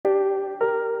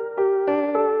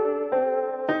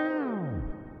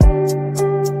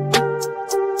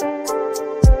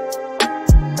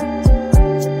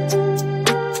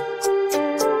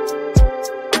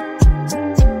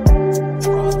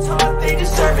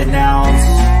an ounce.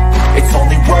 It's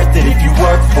only worth it if you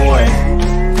work for it.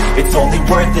 It's only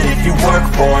worth it if you work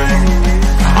for it.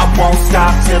 I won't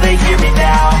stop till they hear me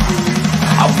now.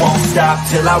 I won't stop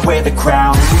till I wear the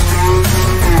crown.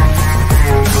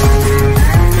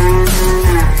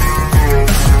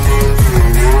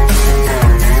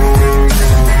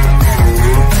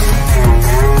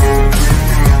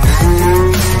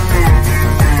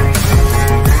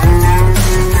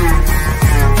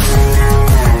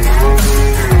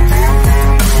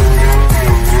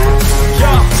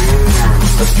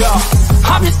 Let's go.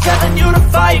 I'm just telling you to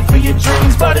fight for your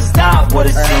dreams, but it's not what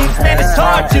it seems. Man, it's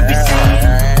hard to be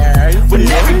seen when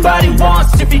everybody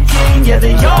wants to be king. Yeah,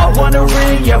 they all want a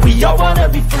ring. Yeah, we all want to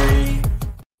be free.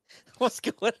 What's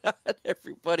going on,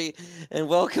 everybody? And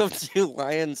welcome to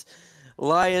Lions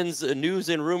news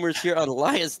and rumors here on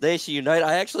Lions Nation Unite.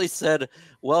 I actually said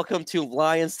welcome to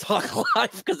Lions Talk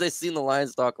Live because I seen the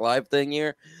Lions Talk Live thing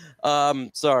here.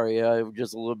 Sorry,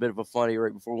 just a little bit of a funny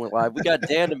right before we went live. We got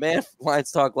Dan the Man from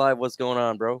Lions Talk Live. What's going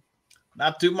on, bro?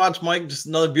 Not too much, Mike. Just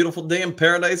another beautiful day in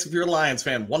paradise if you're a Lions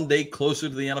fan. One day closer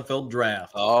to the NFL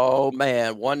draft. Oh,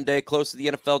 man. One day close to the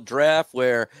NFL draft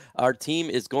where our team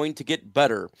is going to get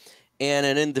better. And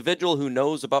an individual who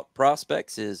knows about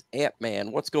prospects is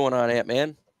Ant-Man. What's going on,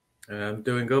 Ant-Man? I'm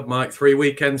doing good, Mike. 3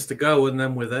 weekends to go, and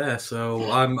then we're there.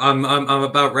 So I'm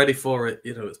about ready for it.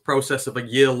 You know, it's a process of a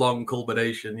year-long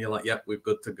culmination. You're like, yep, we're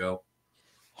good to go.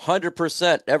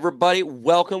 100%. Everybody,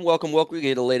 welcome. We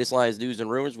get the latest Lions news and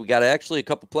rumors. We got actually a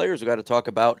couple players we got to talk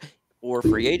about for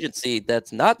free agency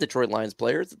that's not Detroit Lions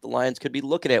players that the Lions could be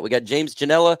looking at. We got James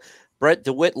Janela, Brett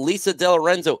DeWitt, Lisa De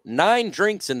Lorenzo, 9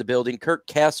 drinks in the building. Kirk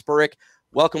Kasperick.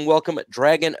 Welcome,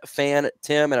 Dragon fan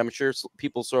Tim, and I'm sure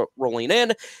people start rolling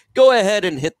in. Go ahead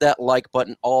and hit that like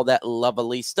button, all that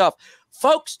lovely stuff.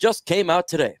 Folks, just came out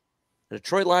today. The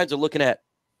Detroit Lions are looking at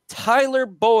Tyler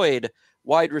Boyd,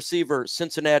 wide receiver,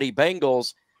 Cincinnati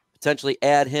Bengals, potentially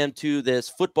add him to this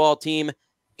football team.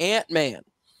 Ant-Man,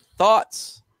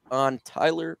 thoughts on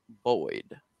Tyler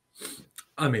Boyd?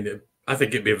 I mean, I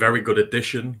think it'd be a very good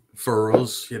addition for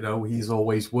us. You know, he's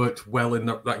always worked well in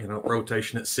that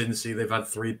rotation at Cincy. They've had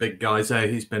 3 big guys there.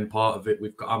 He's been part of it.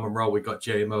 We've got Amon-Ra, we've got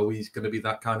JMO. He's going to be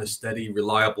that kind of steady,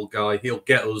 reliable guy. He'll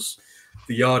get us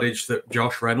the yardage that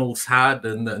Josh Reynolds had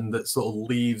and that sort of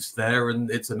leaves there, and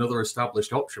it's another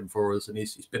established option for us, and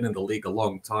he's been in the league a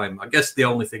long time. I guess the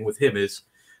only thing with him is,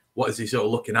 what is he sort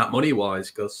of looking at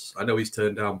money-wise? Because I know he's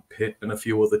turned down Pitt and a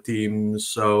few other teams,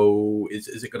 so is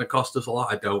it going to cost us a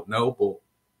lot? I don't know, but,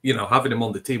 you know, having him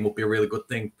on the team would be a really good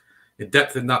thing. The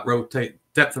depth and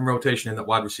rotation in that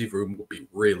wide receiver room would be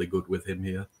really good with him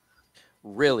here.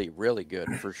 Really, really good,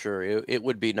 for sure. It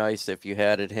would be nice if you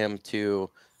added him to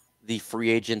the free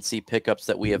agency pickups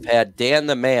that we have had. Dan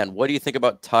the Man, what do you think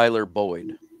about Tyler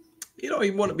Boyd? You know,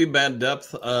 he wouldn't be bad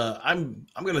depth. I'm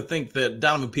going to think that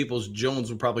Donovan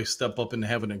Peoples-Jones would probably step up and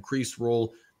have an increased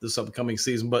role this upcoming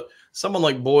season. But someone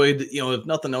like Boyd, you know, if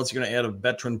nothing else, you're going to add a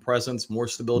veteran presence, more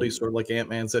stability, sort of like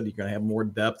Ant-Man said. You're going to have more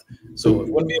depth. So it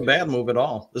wouldn't be a bad move at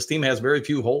all. This team has very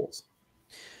few holes.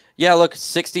 Yeah, look,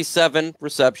 67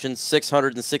 receptions,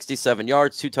 667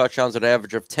 yards, 2 touchdowns at an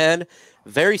average of 10.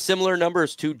 Very similar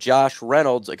numbers to Josh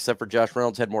Reynolds, except for Josh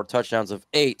Reynolds had more touchdowns of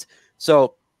 8.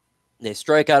 So they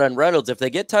strike out on Reynolds. If they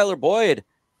get Tyler Boyd,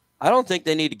 I don't think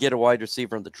they need to get a wide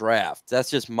receiver in the draft. That's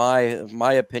just my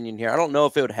opinion here. I don't know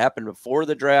if it would happen before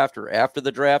the draft or after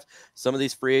the draft. Some of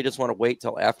these free agents want to wait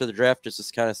till after the draft just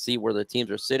to kind of see where the teams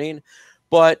are sitting.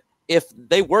 But if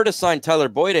they were to sign Tyler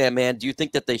Boyd, man, do you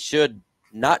think that they should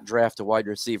not draft a wide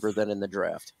receiver then in the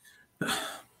draft?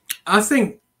 I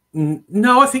think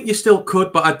no, I think you still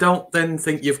could, but I don't then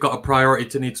think you've got a priority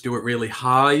to need to do it really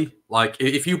high. Like,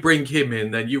 if you bring him in,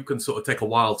 then you can sort of take a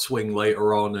wild swing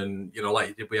later on and, you know, like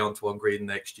you did with Antoine Green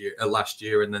last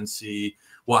year, and then see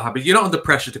what happens. You're not under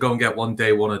pressure to go and get one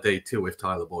day 2 if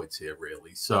Tyler Boyd's here,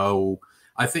 really. So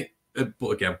I think,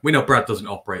 but again, we know Brad doesn't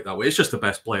operate that way. It's just the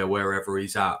best player wherever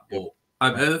he's at. But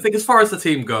I think as far as the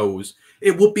team goes,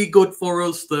 it would be good for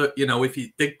us that, you know, if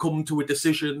he did come to a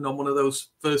decision on one of those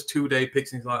first 2-day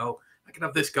picks, and he's like, oh, I can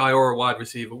have this guy or a wide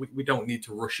receiver. We don't need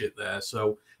to rush it there.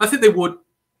 So I think they would,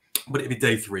 but it'd be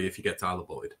day 3 if you get Tyler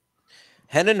Boyd.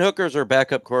 Hendon Hooker's our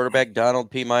backup quarterback,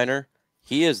 Donald P. Minor.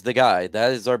 He is the guy.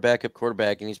 That is our backup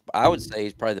quarterback, and I would say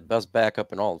he's probably the best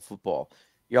backup in all of football.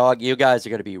 You guys are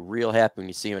going to be real happy when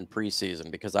you see him in preseason,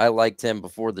 because I liked him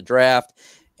before the draft,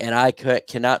 and I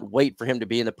cannot wait for him to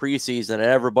be in the preseason, and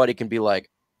everybody can be like,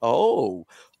 oh,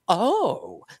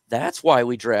 that's why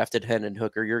we drafted Hendon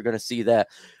Hooker. You're going to see that.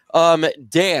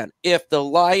 Dan, if the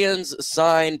Lions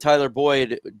sign Tyler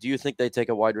Boyd, do you think they take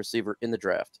a wide receiver in the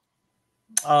draft?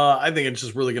 I think it's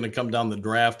just really going to come down the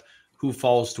draft. who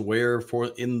falls to where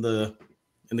in the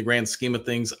grand scheme of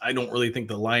things. I don't really think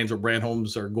the Lions or Brad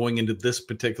Holmes are going into this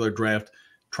particular draft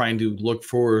trying to look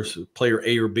for player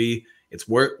A or B. It's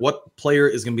what player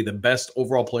is going to be the best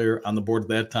overall player on the board at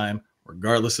that time,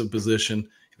 regardless of position.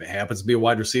 If it happens to be a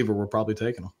wide receiver, we're probably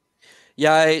taking them.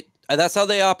 Yeah, that's how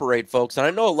they operate, folks. And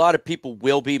I know a lot of people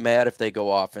will be mad if they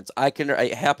go offense.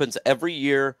 It happens every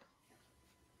year.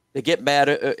 They get mad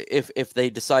if they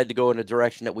decide to go in a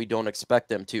direction that we don't expect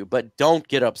them to. But don't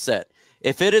get upset.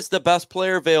 If it is the best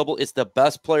player available, it's the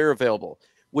best player available.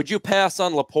 Would you pass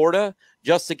on Laporta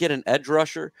just to get an edge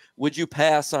rusher? Would you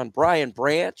pass on Brian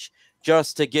Branch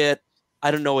just to get,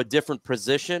 I don't know, a different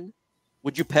position?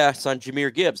 Would you pass on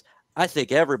Jahmyr Gibbs? I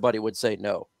think everybody would say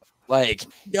no. Like,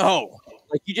 no.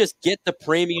 Like, you just get the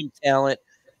premium talent.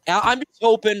 I'm just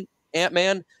hoping,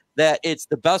 Ant-Man, that it's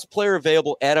the best player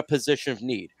available at a position of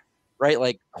need, right?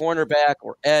 Like cornerback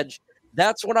or edge.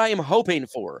 That's what I am hoping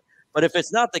for. But if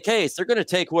it's not the case, they're going to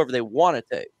take whoever they want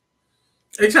to take.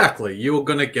 Exactly. You're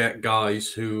going to get guys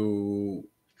who,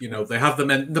 you know, they have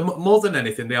more than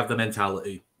anything, they have the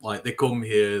mentality. Like, they come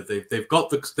here, they've got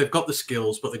the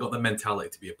skills, but they've got the mentality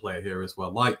to be a player here as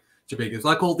well. Like Jabigas,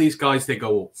 like all these guys they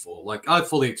go up for. Like, I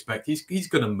fully expect he's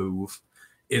going to move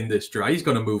in this draft. He's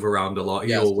going to move around a lot.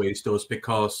 He always does,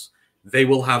 because they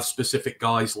will have specific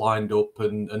guys lined up,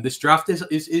 and this draft is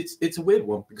a weird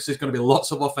one, because there's going to be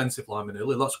lots of offensive linemen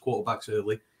early, lots of quarterbacks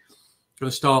early. Going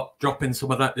to start dropping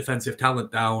some of that defensive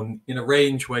talent down in a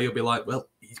range where you'll be like, well,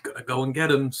 he's going to go and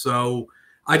get him. So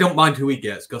I don't mind who he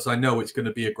gets, because I know it's going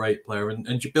to be a great player,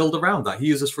 and you build around that. He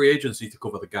uses free agency to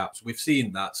cover the gaps. We've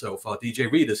seen that so far.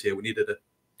 DJ Reader's here. We needed a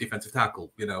defensive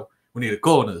tackle. You know, we needed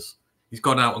corners. He's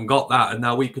gone out and got that, and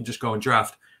now we can just go and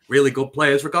draft really good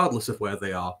players regardless of where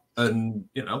they are. And,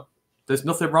 you know, there's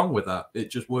nothing wrong with that. It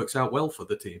just works out well for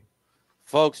the team.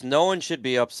 Folks, no one should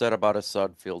be upset about a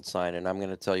Sudfeld sign, and I'm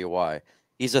going to tell you why.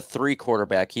 He's a 3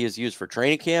 quarterback. He is used for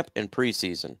training camp and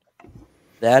preseason.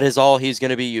 That is all he's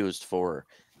going to be used for.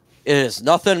 It is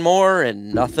nothing more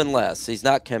and nothing less. He's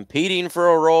not competing for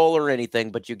a role or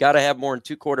anything, but you got to have more than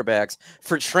 2 quarterbacks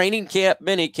for training camp,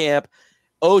 mini camp,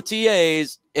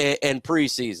 OTAs, and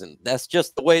preseason. That's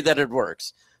just the way that it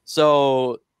works.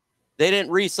 So they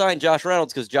didn't re-sign Josh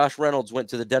Reynolds because Josh Reynolds went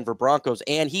to the Denver Broncos,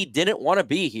 and he didn't want to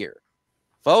be here.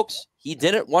 Folks, he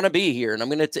didn't want to be here,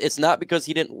 and it's not because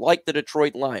he didn't like the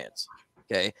Detroit Lions,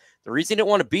 okay? The reason he didn't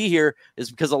want to be here is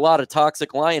because a lot of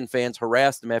toxic Lion fans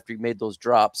harassed him after he made those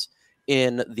drops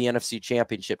in the NFC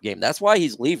Championship game. That's why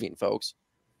he's leaving, folks.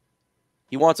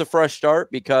 He wants a fresh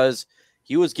start because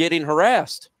he was getting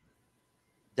harassed.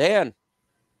 Dan,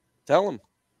 tell him.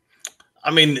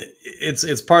 I mean,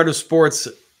 it's part of sports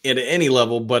at any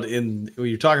level, but when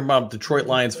you're talking about Detroit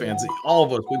Lions fans, all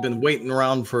of us, we've been waiting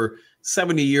around for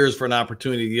 70 years for an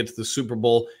opportunity to get to the Super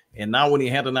Bowl. And now when he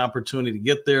had an opportunity to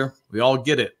get there, we all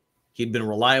get it. He'd been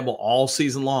reliable all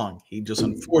season long. He just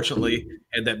unfortunately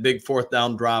had that big 4th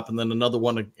down drop, and then another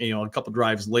one, you know, a couple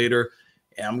drives later.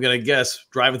 And I'm going to guess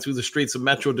driving through the streets of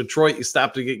Metro Detroit, you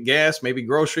stop to get gas, maybe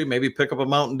grocery, maybe pick up a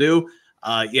Mountain Dew.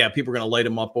 Yeah, people are going to light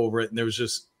him up over it. And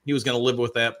he was going to live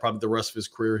with that probably the rest of his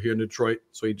career here in Detroit.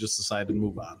 So he just decided to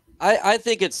move on. I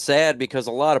think it's sad because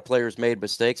a lot of players made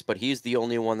mistakes, but he's the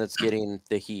only one that's getting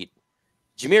the heat.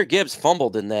 Jahmyr Gibbs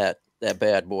fumbled in that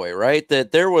bad boy, right?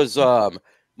 That there was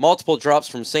multiple drops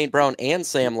from St. Brown and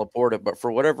Sam Laporta, but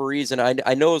for whatever reason, I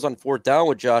know it was on 4th down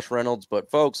with Josh Reynolds,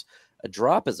 but folks, a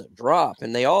drop is a drop,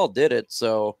 and they all did it.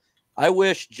 So I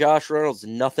wish Josh Reynolds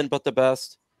nothing but the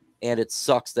best, and it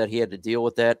sucks that he had to deal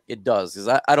with that. It does,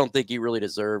 because I don't think he really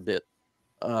deserved it.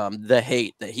 The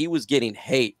hate that he was getting,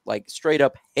 like straight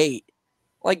up hate.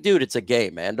 Like, dude, it's a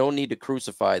game, man. Don't need to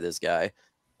crucify this guy.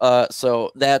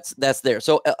 So that's there.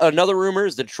 So another rumor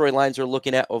is the Detroit Lions are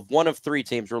looking at, of one of 3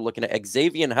 teams, we're looking at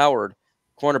Xavier Howard,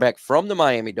 cornerback from the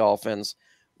Miami Dolphins.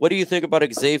 What do you think about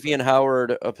Xavier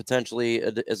Howard potentially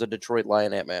as a Detroit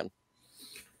Lion, Ant-Man?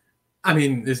 I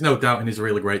mean, there's no doubt he's a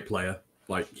really great player.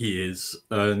 Like, he is,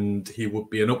 and he would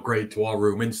be an upgrade to our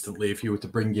room instantly if you were to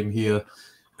bring him here.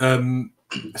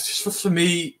 It's just for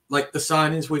me, like the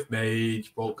signings we've made,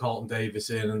 brought Carlton Davis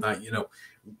in, and that, you know,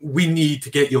 we need to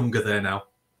get younger there now.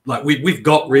 Like, we've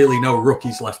got really no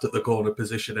rookies left at the corner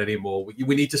position anymore.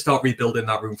 We need to start rebuilding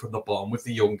that room from the bottom with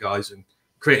the young guys and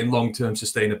creating long-term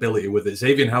sustainability with it.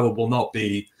 Xavier Howard will not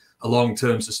be a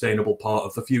long-term sustainable part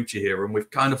of the future here, and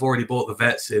we've kind of already brought the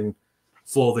vets in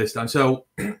for this time. So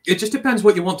it just depends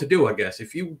what you want to do, I guess.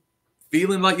 If you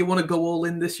feeling like you want to go all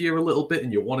in this year a little bit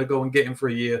and you want to go and get him for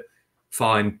a year,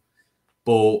 fine.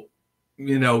 But,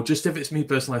 you know, just if it's me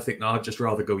personally, I think, no, I'd just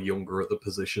rather go younger at the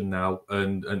position now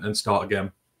and start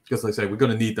again. Because like I say, we're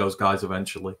going to need those guys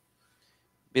eventually.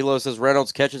 Bilo says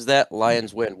Reynolds catches that,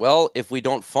 Lions win. Well, if we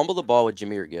don't fumble the ball with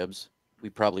Jahmyr Gibbs, we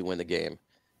probably win the game.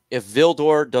 If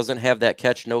Vildor doesn't have that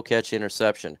catch, no catch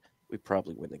interception, we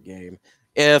probably win the game.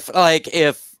 If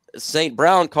St.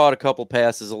 Brown caught a couple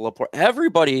passes,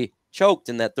 everybody choked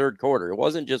in that third quarter. It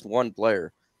wasn't just one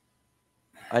player.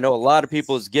 I know a lot of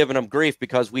people is giving him grief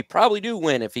because we probably do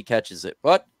win if he catches it,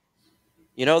 but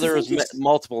you know there was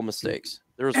multiple mistakes.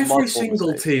 Every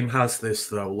single team has this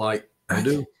though. Like I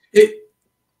do.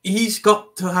 He's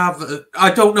got to have.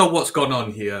 I don't know what's gone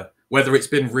on here, whether it's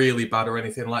been really bad or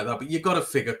anything like that. But you got to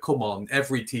figure. Come on,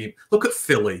 every team. Look at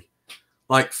Philly.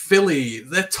 Like Philly,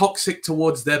 they're toxic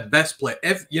towards their best player.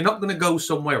 You're not going to go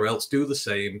somewhere else, do the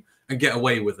same, and get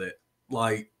away with it.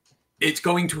 Like it's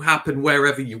going to happen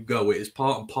wherever you go. It is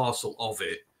part and parcel of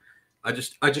it. I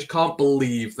just can't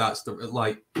believe that's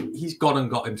the he's gone and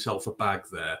got himself a bag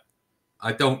there.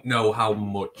 I don't know how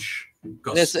much.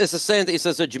 It's the same thing. He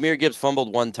says that Jahmyr Gibbs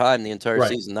fumbled one time the entire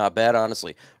season. Not bad,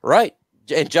 honestly. Right.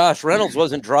 And Josh Reynolds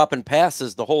wasn't dropping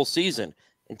passes the whole season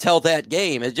until that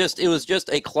game. It was just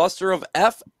a cluster of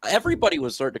F. Everybody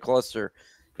was starting to cluster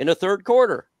in the third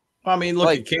quarter. I mean,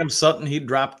 look at Cam Sutton. He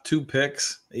dropped 2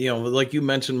 picks. You know, like you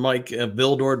mentioned, Mike,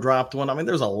 Vildor dropped one. I mean,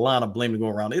 there's a lot of blame to go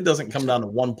around. It doesn't come down to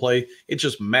one play. It's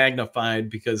just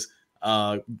magnified because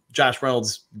Josh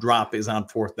Reynolds' drop is on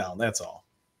 4th down. That's all.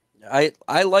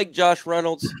 I like Josh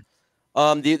Reynolds.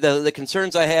 The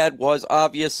concerns I had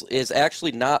is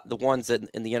actually not the ones that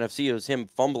in the NFC. It was him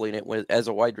fumbling it as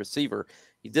a wide receiver.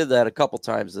 He did that a couple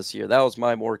times this year. That was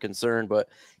my more concern. But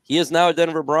he is now a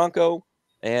Denver Bronco,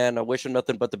 and I wish him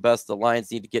nothing but the best. The Lions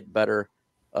need to get better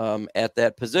at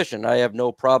that position. I have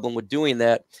no problem with doing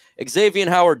that. Xavier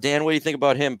Howard, Dan, what do you think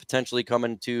about him potentially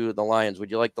coming to the Lions? Would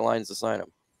you like the Lions to sign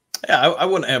him? Yeah, I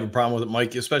wouldn't have a problem with it,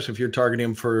 Mike, especially if you're targeting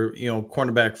him for,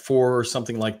 cornerback 4 or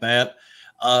something like that.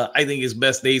 I think his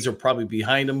best days are probably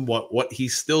behind him. What he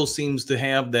still seems to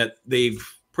have that they've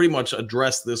pretty much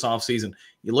addressed this offseason.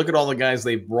 You look at all the guys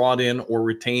they've brought in or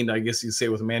retained, I guess you'd say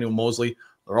with Emmanuel Mosley,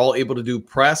 they're all able to do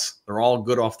press. They're all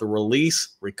good off the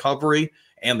release, recovery,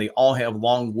 and they all have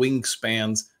long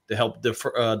wingspans to help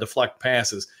deflect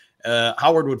passes.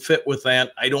 Howard would fit with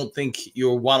that. I don't think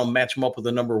you'll want to match him up with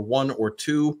a number 1 or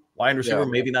 2 wide receiver,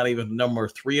 maybe not even number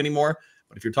 3 anymore.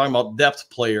 But if you're talking about depth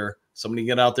player, somebody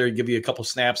get out there, give you a couple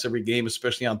snaps every game,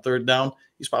 especially on 3rd down,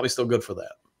 he's probably still good for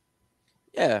that.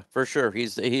 Yeah, for sure.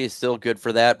 He's still good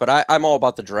for that. But I'm all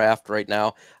about the draft right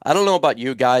now. I don't know about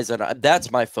you guys, and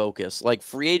that's my focus. Like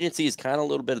free agency is kind of a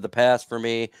little bit of the past for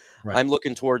me. Right. I'm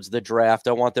looking towards the draft.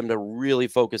 I want them to really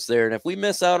focus there. And if we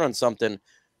miss out on something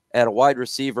at a wide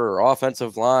receiver or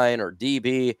offensive line or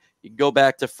DB, you go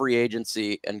back to free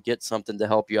agency and get something to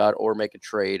help you out or make a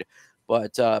trade.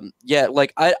 But yeah,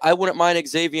 like I wouldn't mind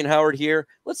Xavier Howard here.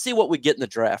 Let's see what we get in the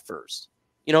draft first.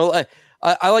 You know,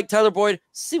 I like Tyler Boyd.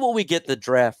 See what we get in the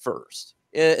draft first,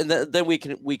 and then we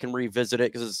can revisit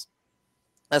it because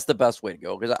that's the best way to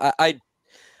go. Because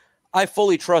I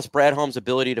fully trust Brad Holmes'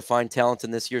 ability to find talent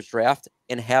in this year's draft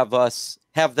and have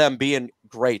them being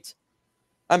great.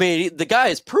 I mean, the guy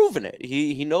has proven it.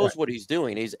 He knows what he's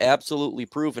doing. He's absolutely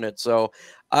proven it. So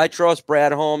I trust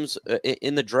Brad Holmes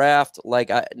in the draft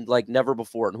like never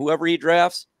before. And whoever he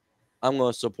drafts, I'm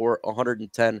going to support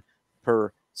 110%.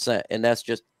 And that's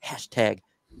just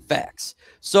 #facts.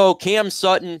 So Cam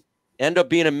Sutton ended up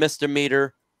being a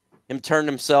misdemeanor. Him turned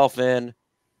himself in.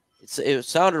 It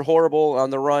sounded horrible on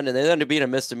the run, and it ended up being a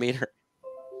misdemeanor.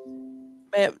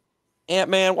 Man,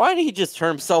 Ant-Man, why did he just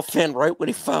turn himself in right when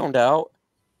he found out?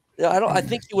 I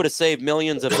think he would have saved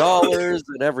millions of dollars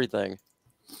and everything.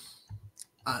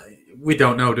 We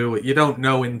don't know, do we? You don't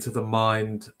know into the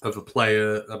mind of a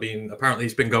player. I mean, apparently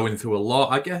he's been going through a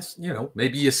lot. I guess,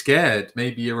 maybe you're scared.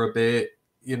 Maybe you're a bit,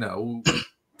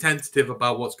 tentative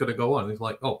about what's going to go on. It's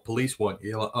like, oh, police want you.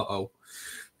 You're like, uh-oh.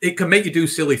 It can make you do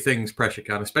silly things, pressure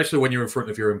can, especially when you're in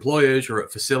front of your employers, you're at a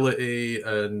facility,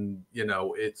 and,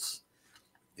 it's...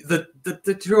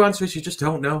 The true answer is you just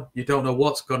don't know. You don't know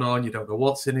what's gone on. You don't know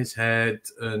what's in his head.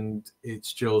 And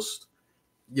it's just,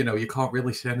 you can't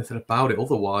really say anything about it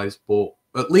otherwise. But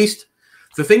at least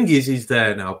the thing is he's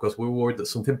there now because we're worried that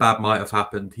something bad might have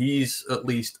happened. He's at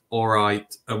least all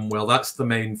right. And, well, that's the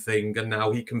main thing. And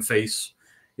now he can face,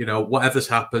 whatever's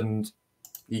happened,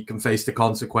 he can face the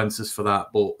consequences for that.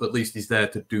 But at least he's there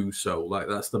to do so. Like,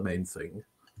 that's the main thing.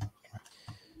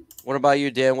 What about you,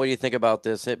 Dan? What do you think about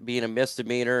this? It being a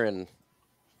misdemeanor and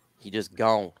he just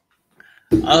gone.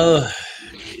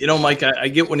 Mike, I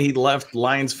get when he left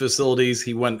Lions facilities,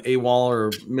 he went AWOL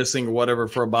or missing or whatever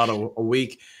for about a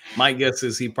week. My guess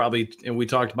is he probably, and we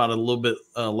talked about it a little bit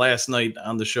last night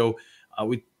on the show.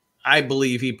 I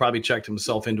believe he probably checked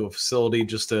himself into a facility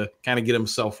just to kind of get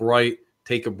himself right,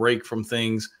 take a break from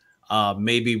things,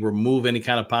 maybe remove any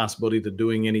kind of possibility to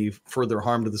doing any further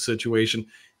harm to the situation.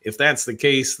 If that's the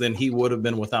case, then he would have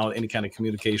been without any kind of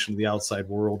communication to the outside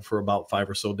world for about 5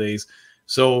 or so days.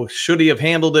 So should he have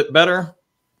handled it better?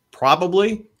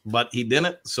 Probably, but he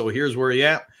didn't. So here's where he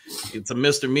at. It's a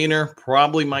misdemeanor.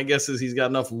 Probably my guess is he's got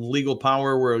enough legal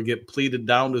power where it'll get pleaded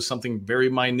down to something very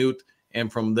minute.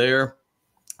 And from there,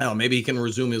 I don't know, maybe he can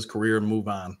resume his career and move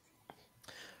on.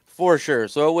 For sure.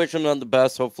 So I wish him none the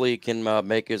best. Hopefully he can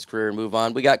make his career and move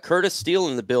on. We got Curtis Steele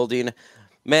in the building.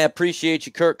 Man, appreciate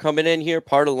you, Kurt, coming in here.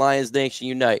 Part of Lions Nation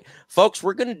Unite. Folks,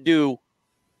 we're going to do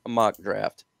a mock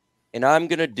draft. And I'm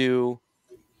going to do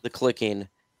the clicking.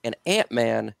 And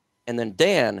Ant-Man and then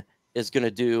Dan is going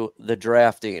to do the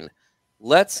drafting.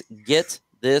 Let's get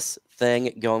this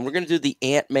thing going. We're going to do the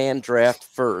Ant-Man draft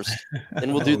first.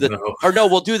 Then we'll do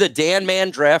we'll do the Dan-Man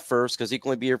draft first because he can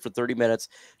only be here for 30 minutes.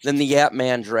 Then the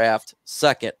Ant-Man draft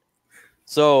second.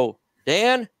 So,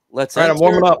 Dan, let's I'm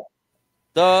warming up.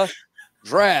 The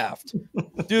draft.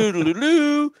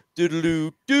 Doodle-doo,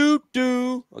 doodle-doo,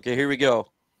 doo-doo. Okay, here we go.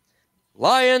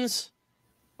 Lions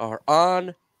are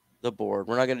on the board.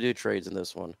 We're not going to do trades in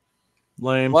this one.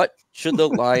 Lame. What should the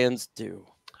Lions do?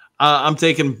 I'm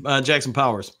taking Jackson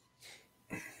Powers.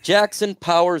 Jackson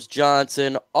Powers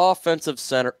Johnson, offensive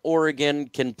center. Oregon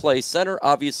can play center,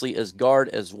 obviously as guard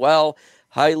as well.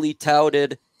 Highly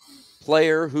touted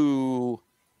player who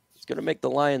is going to make the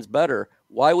Lions better.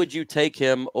 Why would you take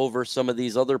him over some of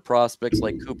these other prospects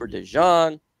like Cooper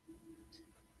DeJean,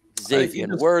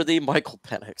 Xavier Worthy, Michael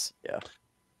Penix?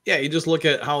 Yeah, you just look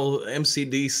at how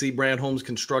MCDC Brand Homes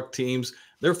construct teams.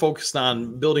 They're focused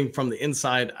on building from the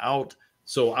inside out.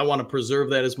 So I want to preserve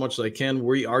that as much as I can.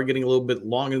 We are getting a little bit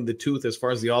long in the tooth as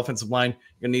far as the offensive line.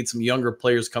 You're going to need some younger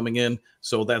players coming in.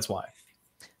 So that's why.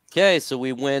 Okay, so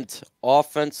we went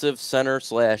offensive center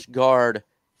 / guard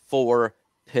for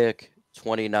pick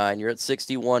 29. You're at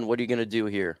 61. What are you going to do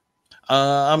here?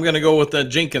 I'm going to go with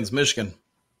Jenkins, Michigan.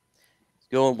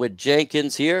 Going with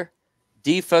Jenkins here.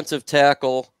 Defensive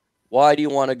tackle. Why do you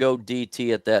want to go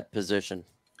DT at that position?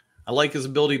 I like his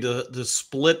ability to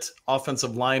split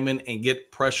offensive linemen and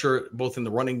get pressure both in the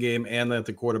running game and at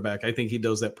the quarterback. I think he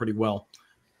does that pretty well.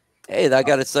 Hey, I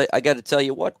got to tell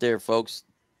you what there, folks.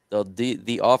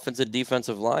 The offensive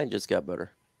defensive line just got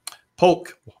better.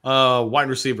 Polk, wide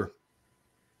receiver.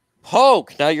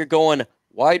 Polk. Now you're going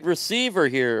wide receiver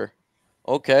here.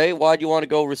 Okay, why do you want to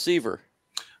go receiver?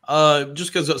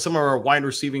 Just because some of our wide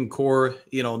receiving core,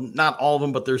 not all of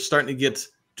them, but they're starting to get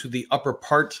to the upper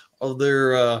part of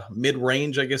their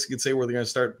mid-range, I guess you could say, where they're going to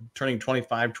start turning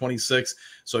 25, 26.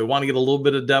 So I want to get a little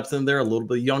bit of depth in there, a little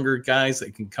bit of younger guys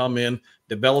that can come in,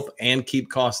 develop, and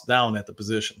keep costs down at the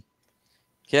position.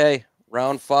 Okay,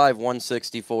 round 5,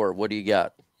 164. What do you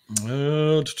got?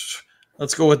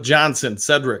 Let's go with Johnson,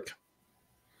 Cedric.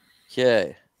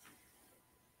 Okay.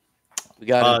 We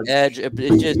got an edge. It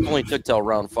just only took till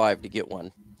round 5 to get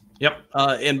one. Yep.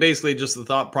 And basically just the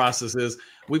thought process is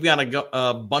we've got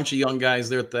a bunch of young guys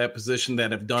there at that position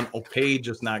that have done okay,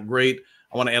 just not great.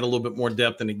 I want to add a little bit more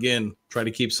depth and, again, try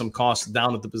to keep some costs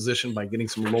down at the position by getting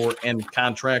some lower-end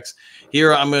contracts.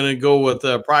 Here I'm going to go with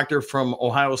Proctor from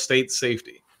Ohio State,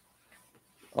 safety.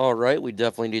 All right. We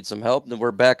definitely need some help. Then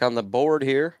we're back on the board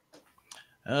here.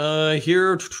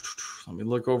 Here, let me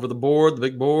look over the board, the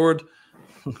big board.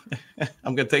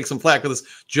 I'm going to take some flack with this.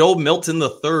 Joe Milton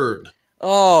III.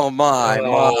 Oh, my.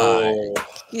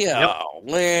 Yeah, yep.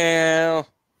 Well.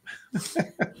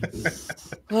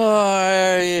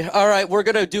 All right, we're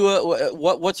going to do it.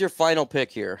 What's your final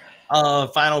pick here?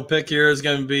 Final pick here is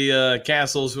going to be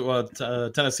Castle's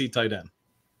Tennessee tight end.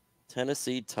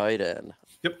 Tennessee tight end.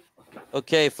 Yep.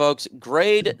 Okay, folks,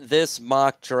 grade this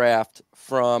mock draft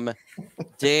from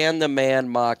Dan the Man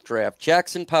mock draft.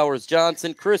 Jackson Powers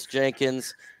Johnson, Chris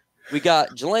Jenkins. We got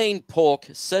Jelane Polk,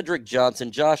 Cedric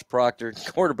Johnson, Josh Proctor,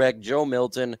 quarterback Joe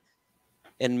Milton,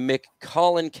 and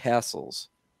McCollin Castles.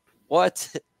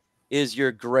 What is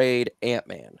your grade,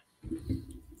 Ant-Man?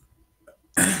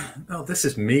 Oh, this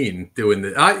is mean doing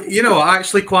this. I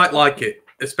actually quite like it,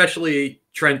 especially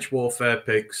trench warfare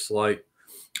picks. Like,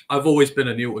 I've always been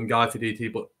a Newton guy for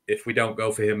DT, but if we don't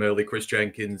go for him early, Chris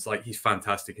Jenkins, he's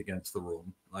fantastic against the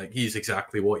run. He's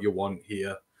exactly what you want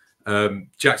here.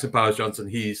 Jackson Powers Johnson,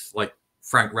 he's like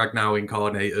Frank Ragnow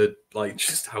incarnated.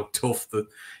 Just how tough the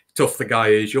guy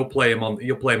is. You'll play him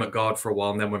at guard for a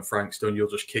while, and then when Frank's done, you'll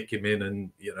just kick him in, and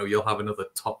you'll have another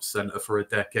top center for a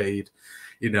decade.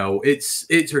 It's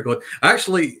very good.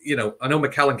 Actually, I know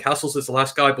McCallan Castles is the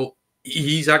last guy, but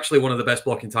he's actually one of the best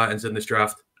blocking tight ends in this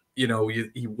draft. you know,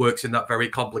 he works in that very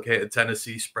complicated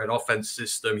Tennessee spread offense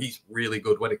system. He's really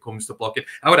good when it comes to blocking.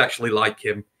 I would actually like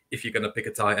him if you're going to pick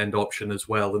a tight end option as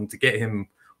well. And to get him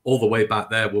all the way back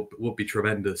there would be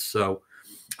tremendous. So,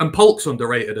 and Polk's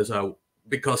underrated as well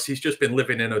because he's just been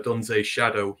living in Odunze's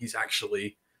shadow. He's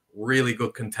actually really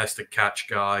good contested catch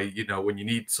guy. You know, when you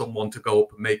need someone to go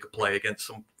up and make a play against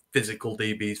some physical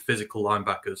DBs, physical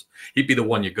linebackers, he'd be the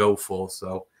one you go for.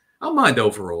 So I don't mind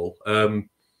overall.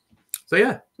 So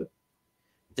yeah.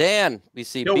 Dan, we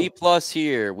see B+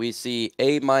 here. We see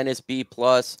A-, B+,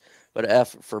 but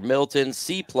F for Milton,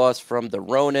 C+ from the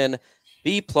Ronin,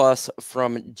 B+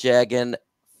 from Jagan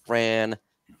Fran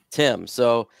Tim.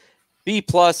 So B+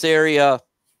 area,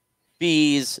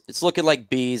 B's. It's looking like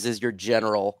B's is your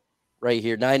general right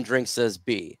here. 9 Drinks says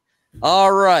B.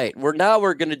 All right. We're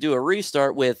going to do a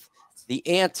restart with the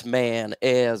Ant-Man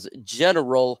as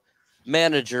general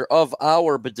manager of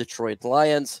our Detroit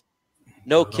Lions.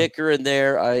 No kicker in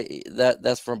there.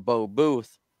 That's from Bo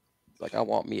Booth. Like, I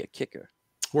want me a kicker.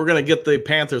 We're gonna get the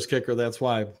Panthers kicker. That's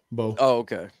why, Bo. Oh,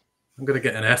 okay. I'm gonna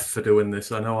get an F for doing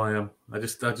this. I know I am. I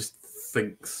just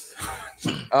think.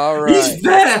 All right. He's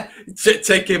there.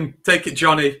 Take him. Take it,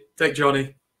 Johnny. Take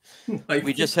Johnny.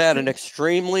 We just had an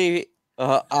extremely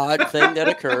odd thing that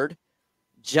occurred.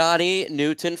 Johnny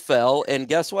Newton fell, and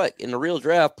guess what? In the real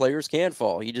draft, players can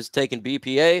fall. He just taken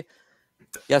BPA.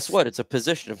 Guess what? It's a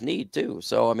position of need too.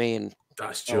 So I mean,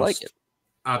 that's just I like it.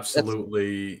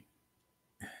 Absolutely.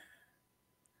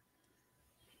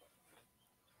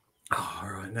 All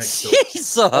right, next up.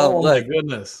 Jesus, oh my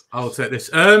goodness! I'll take this.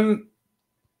 You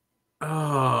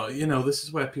know, this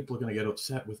is where people are going to get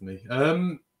upset with me.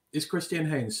 Is Christian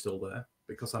Haynes still there?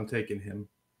 Because I'm taking him.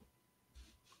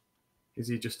 Is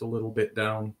he just a little bit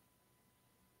down?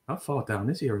 How far down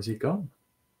is he, or is he gone?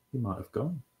 He might have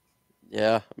gone.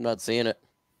 Yeah, I'm not seeing it.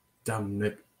 Damn,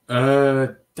 Nick.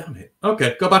 Damn it.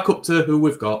 Okay, go back up to who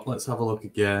we've got. Let's have a look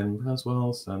again. As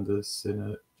well, Sanders,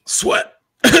 Sinner. Sweat.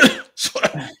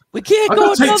 We can't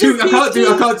go. I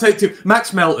can't take two.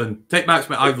 Max Melton. Take Max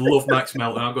Melton. I love Max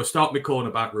Melton. I'm going to start my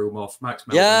cornerback room off. Max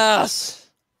Melton. Yes.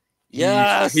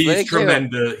 Yes. He's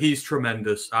tremendous. He's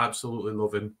tremendous. I absolutely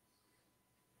love him.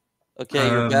 Okay,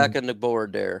 you're back on the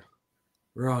board there.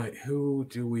 Right. Who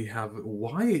do we have?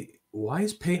 Why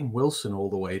is Peyton Wilson all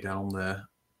the way down there?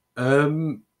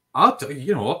 You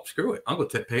know what? Screw it. I'm going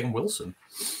to take Peyton Wilson.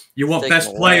 You want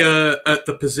best player at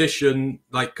the position,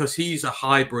 like, because he's a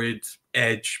hybrid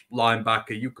edge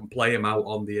linebacker. You can play him out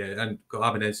on the air. And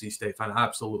I'm an NC State fan. I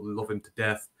absolutely love him to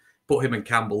death. Put him and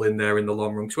Campbell in there in the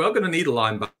long run. So we're going to need a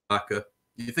linebacker.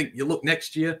 You think you look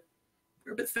next year?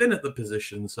 We're a bit thin at the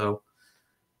position, so.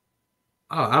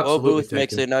 Oh, absolutely. Booth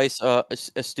makes a nice,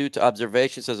 astute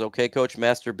observation. Says, "Okay, Coach,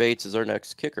 Master Bates is our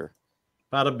next kicker."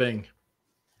 Bada bing.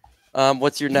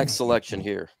 What's your next selection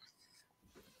here?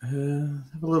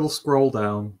 Have a little scroll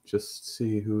down, just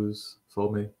see who's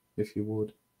for me, if you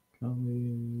would.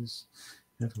 Cummings,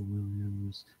 Evan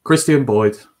Williams, Christian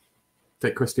Boyd.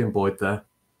 Take Christian Boyd there.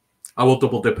 I will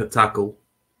double dip at tackle.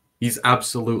 He's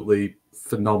absolutely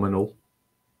phenomenal,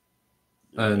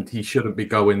 and he shouldn't be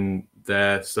going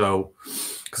there. So,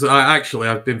 because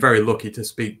I've been very lucky to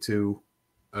speak to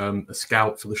a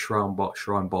scout for the Shrine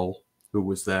Bowl who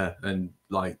was there, and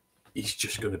like he's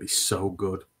just going to be so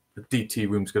good. The DT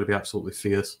room's going to be absolutely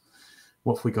fierce.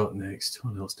 What have we got next?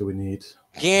 What else do we need?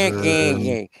 I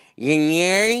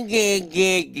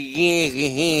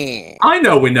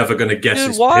know we're never going to guess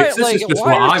his picks. This is just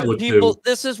what I would do.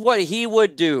 This is what he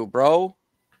would do, bro.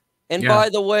 And by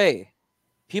the way,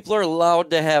 people are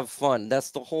allowed to have fun.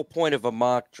 That's the whole point of a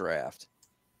mock draft.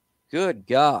 Good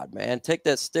God, man. Take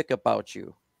that stick about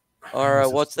you. All right,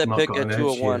 what's that pick at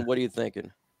 201? What are you thinking?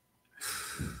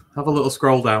 Have a little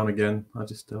scroll down again. I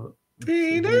just don't.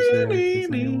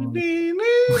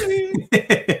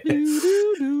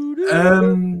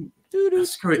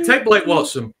 Screw it. Take Blake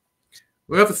Watson.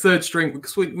 We have a third string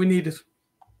because we need a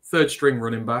third string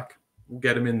running back. We'll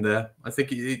get him in there. I think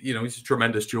he's a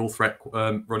tremendous dual threat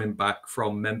running back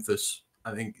from Memphis.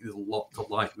 I think there's a lot to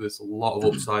like. There's a lot of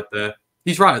upside there.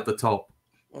 He's right at the top.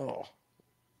 Oh,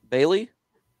 Bailey?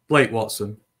 Blake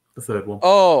Watson, the third one.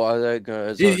 Oh,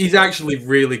 he's actually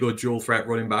really good dual threat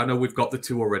running back. I know we've got the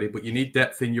two already, but you need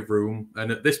depth in your room.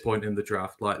 And at this point in the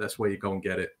draft, like that's where you go and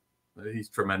get it. He's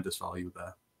tremendous value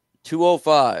there.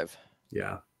 205.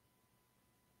 Yeah.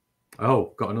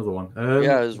 Oh, got another one.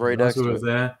 Yeah, it was right next to it.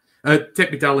 There.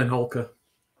 Take me Dallin Holker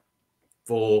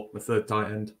for the third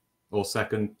tight end or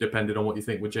second, depending on what you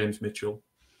think with James Mitchell.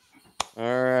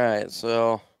 All right,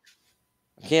 so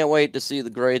I can't wait to see the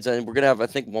grades. And we're going to have, I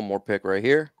think, one more pick right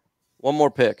here. One more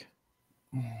pick.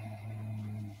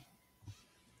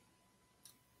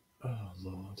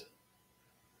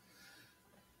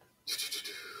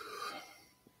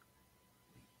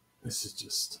 This is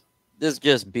just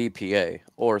BPA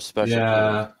or special.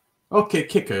 Yeah. Teams. Okay,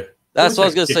 kicker. That's what I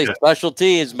was gonna say. Special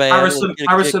teams, man.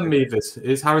 Harrison Mevis.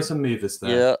 Is Harrison Mevis there?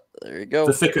 Yeah, there you go.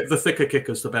 The thicker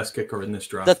kicker's the best kicker in this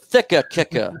draft. The thicker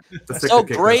kicker.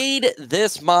 Grade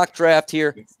this mock draft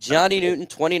here. Johnny Newton,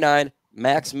 29.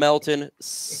 Max Melton,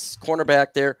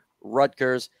 cornerback there.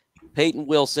 Rutgers. Peyton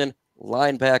Wilson,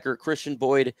 linebacker. Christian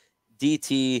Boyd,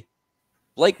 DT.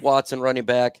 Blake Watson, running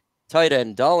back. Tight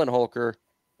end, Dallin Holker.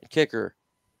 And kicker,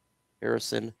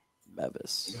 Harrison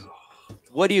Mevis.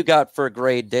 What do you got for a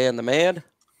grade, Dan the man?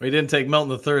 We didn't take Melton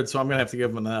the third, so I'm gonna have to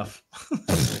give him an F.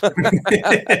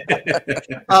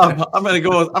 I'm gonna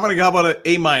go how about an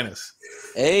A minus?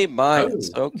 A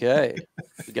minus. Okay.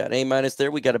 We got A minus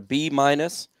there. We got a B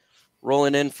minus.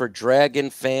 Rolling in for Dragon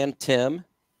fan Tim.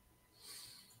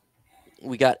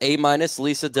 We got A minus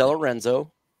Lisa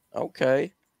DeLorenzo.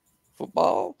 Okay.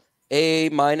 Football. A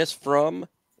minus from,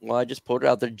 well, I just put it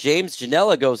out there. James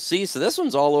Janella goes C. So this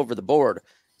one's all over the board.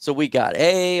 So we got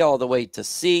A all the way to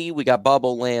C. We got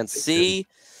Bubble Land C.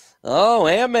 Oh,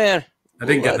 yeah, man. I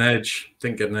didn't get an edge.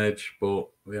 But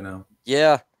you know.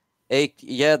 Yeah.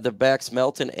 The backs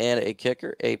Melton and a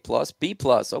kicker. A plus. B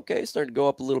plus. Okay, starting to go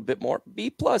up a little bit more.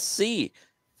 B plus C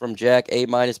from Jack. A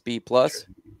minus B plus.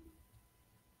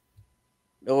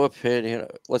 No opinion.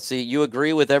 Let's see. You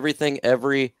agree with everything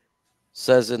Every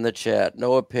says in the chat.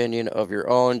 No opinion of your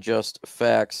own, just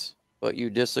facts. But you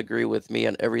disagree with me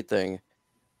on everything.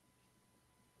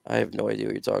 I have no idea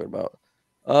what you're talking about.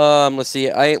 Let's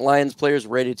see. I ain't Lions players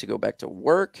ready to go back to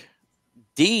work.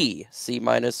 D, C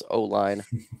minus O line.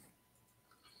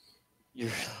 Your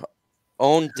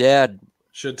own dad.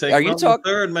 Should take. Are you talking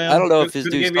third, man? I don't know if his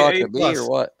dude's talking to me or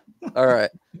what. All right.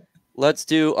 Let's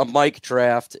do a mic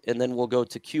draft, and then we'll go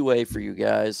to QA for you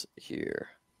guys here.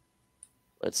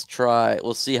 Let's try.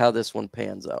 We'll see how this one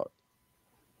pans out.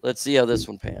 Let's see how this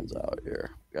one pans out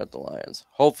here. Got the Lions.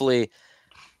 Hopefully,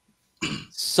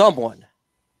 someone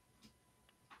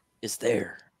is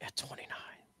there at 29.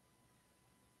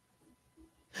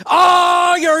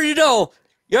 Oh, you already know.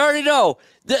 You already know.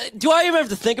 Do I even have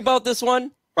to think about this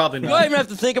one? Probably not. Do I even have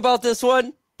to think about this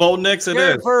one? Bo Nix it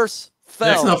is. Verse fell.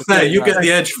 That's not fair. You get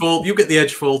the edge full. You get the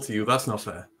edge full to you. That's not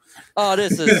fair. Oh,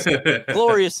 this is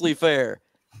gloriously fair.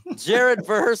 Jared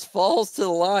Verse falls to the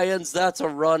Lions. That's a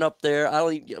run up there. I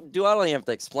don't even have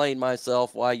to explain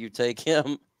myself why you take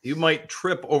him. You might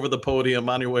trip over the podium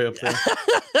on your way up there.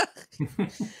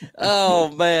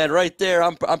 Oh man, right there.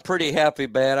 I'm pretty happy,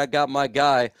 man. I got my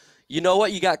guy. You know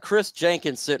what? You got Chris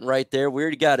Jenkins sitting right there. We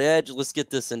already got edge. Let's get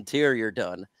this interior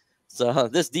done. So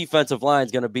this defensive line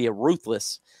is going to be a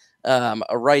ruthless.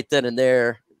 Right then and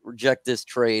there, reject this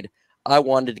trade. I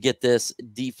wanted to get this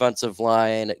defensive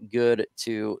line good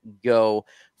to go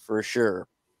for sure.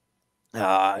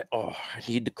 I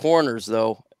need the corners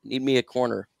though. Need me a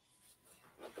corner.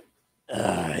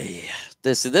 Yeah.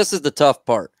 This is the tough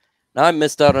part. Now I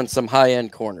missed out on some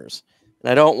high-end corners,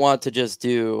 and I don't want to just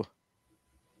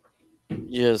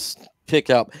pick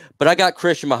up. But I got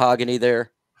Christian Mahogany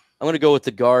there. I'm going to go with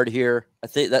the guard here. I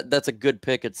think that's a good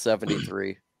pick at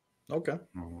 73. Okay.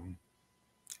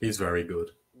 He's very good.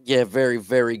 Yeah, very,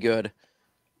 very good.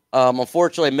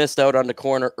 Unfortunately, I missed out on the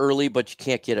corner early, but you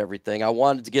can't get everything. I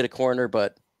wanted to get a corner,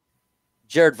 but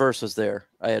Jared Verse was there.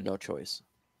 I had no choice.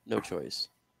 No choice.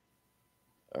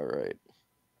 All right.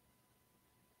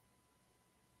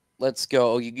 Let's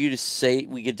go. We get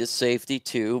to safety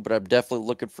too, but I'm definitely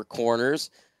looking for corners.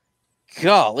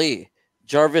 Golly.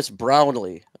 Jarvis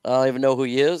Brownlee. I don't even know who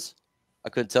he is. I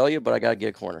couldn't tell you, but I got to get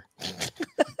a corner.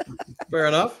 Fair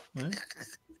enough. Right.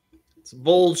 It's a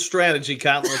bold strategy,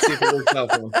 Cotton. Let's see if it works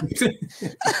out for him.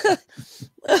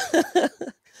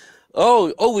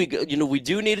 We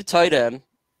do need a tight end.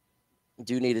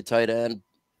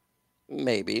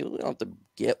 Maybe. We don't have to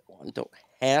get one. Don't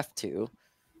have to.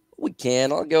 We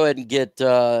can. I'll go ahead and get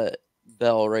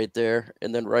Bell right there.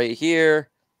 And then right here,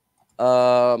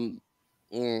 yeah.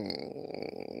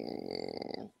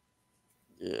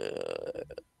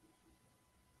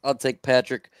 I'll take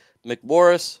Patrick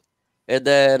McMorris. And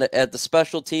then at the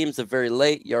special teams, the very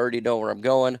late, you already know where I'm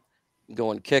going. I'm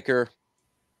going kicker.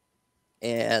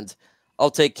 And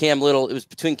I'll take Cam Little. It was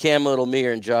between Cam Little,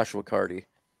 Meir, and Joshua Carty.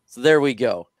 So there we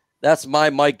go. That's my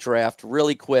mic draft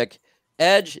really quick.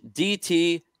 Edge,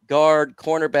 DT, guard,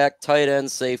 cornerback, tight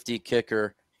end, safety,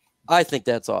 kicker. I think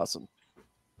that's awesome.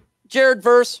 Jared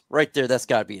Verse, right there, that's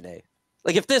got to be an A.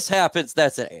 Like, if this happens,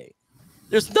 that's an A.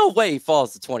 There's no way he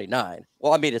falls to 29.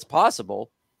 Well, I mean, it's possible.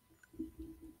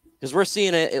 Because we're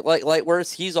seeing it like where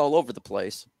he's all over the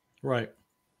place. Right.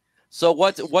 So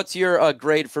what's your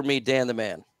grade for me, Dan the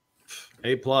man?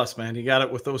 A+, man. You got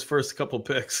it with those first couple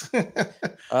picks.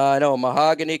 I know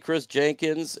Mahogany, Chris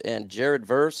Jenkins, and Jared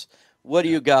Verse. What do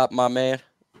you got, my man,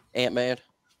 Ant-Man?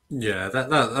 Yeah,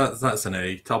 that's an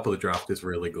A. Top of the draft is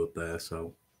really good there,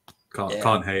 so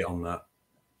can't hate on that.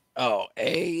 Oh,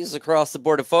 A's across the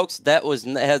board. And folks, that has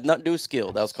nothing to do with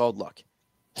skill. That was called luck.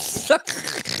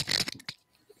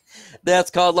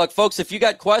 That's called luck. Folks, if you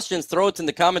got questions, throw it in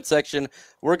the comment section.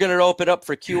 We're going to open up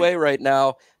for QA right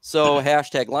now. So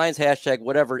hashtag Lions, hashtag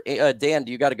whatever. Dan,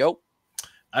 do you got to go?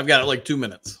 I've got like 2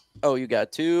 minutes. Oh, you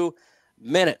got 2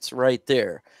 minutes right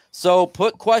there. So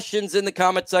put questions in the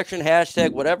comment section,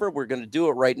 hashtag whatever. We're going to do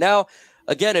it right now.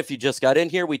 Again, if you just got in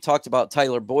here, we talked about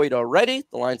Tyler Boyd already.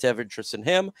 The Lions have interest in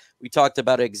him. We talked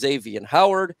about Xavier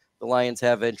Howard. The Lions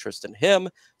have interest in him.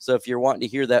 So if you're wanting to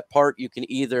hear that part, you can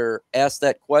either ask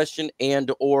that question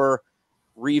and or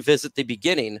revisit the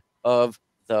beginning of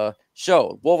the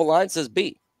show. Wolverine says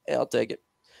B. Hey, I'll take it.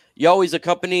 You always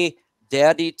accompany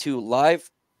Daddy to live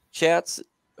chats.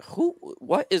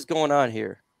 What is going on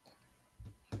here?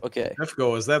 Okay.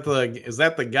 Defco, is that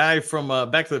the guy from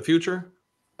Back to the Future?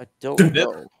 I don't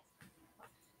know.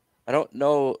 I don't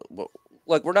know.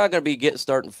 Like, we're not going to be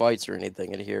starting fights or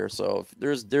anything in here. So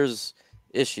if there's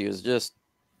issues, just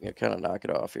kind of knock it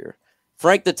off here.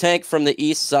 Frank the Tank from the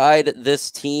East Side.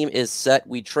 This team is set.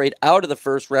 We trade out of the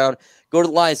first round. Go to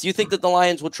the Lions. Do you think that the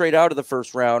Lions will trade out of the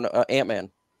first round,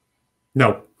 Ant-Man?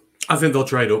 No, I think they'll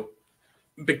trade up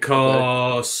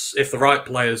because if the right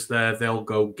player's there, they'll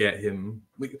go get him.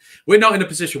 We're not in a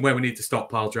position where we need to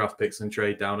stockpile draft picks and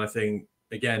trade down. I think,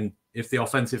 again, if the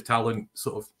offensive talent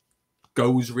sort of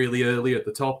goes really early at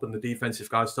the top and the defensive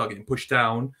guys start getting pushed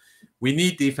down, we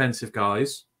need defensive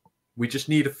guys. We just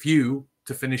need a few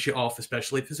to finish it off,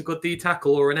 especially if there's a good D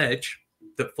tackle or an edge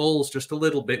that falls just a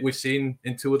little bit. We've seen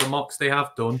in 2 of the mocks they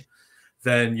have done.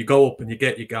 Then you go up and you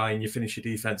get your guy and you finish your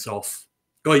defense off.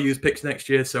 Got to use picks next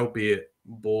year, so be it.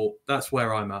 But that's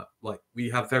where I'm at. Like, we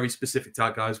have very specific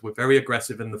type guys. We're very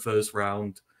aggressive in the first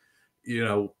round,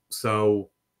 so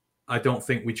I don't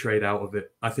think we trade out of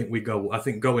it. I think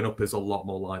going up is a lot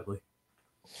more likely.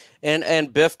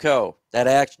 And Biffco,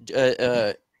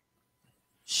 that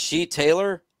She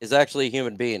Taylor is actually a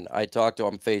human being. I talked to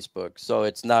him on Facebook, so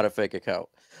it's not a fake account.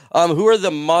 Who are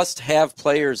the must-have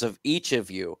players of each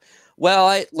of you?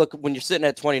 Well, look, when you're sitting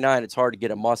at 29, it's hard to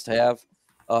get a must-have.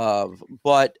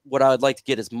 But what I would like to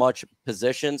get as much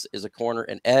positions is a corner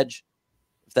and edge.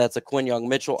 If that's a Quinn Young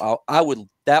Mitchell,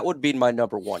 that would be my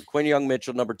number 1. Quinn Young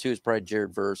Mitchell, number 2 is probably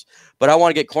Jared Verse. But I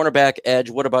want to get cornerback, edge.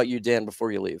 What about you, Dan,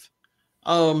 before you leave?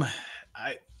 I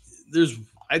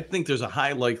think there's a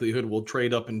high likelihood we'll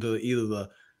trade up into either the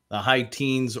high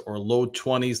teens or low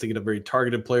 20s to get a very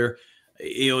targeted player.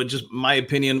 Just my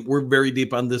opinion, we're very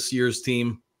deep on this year's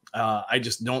team. I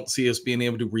just don't see us being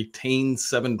able to retain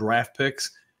 7 draft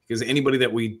picks because anybody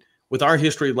that with our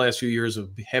history the last few years of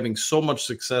having so much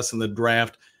success in the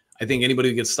draft, I think anybody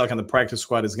who gets stuck on the practice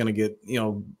squad is going to get,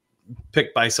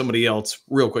 picked by somebody else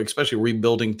real quick, especially a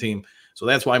rebuilding team. So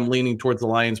that's why I'm leaning towards the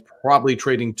Lions, probably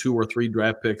trading 2 or 3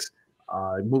 draft picks,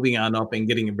 moving on up and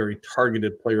getting a very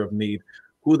targeted player of need.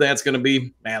 Who that's going to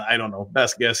be, man, I don't know.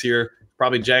 Best guess here,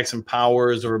 probably Jackson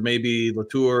Powers or maybe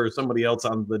Latour or somebody else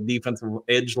on the defensive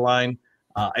edge line.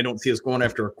 I don't see us going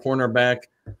after a cornerback,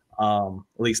 at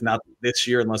least not this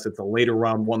year, unless it's a later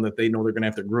round one that they know they're going to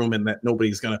have to groom and that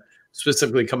nobody's going to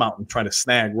specifically come out and try to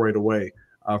snag right away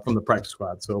from the practice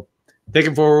squad. So take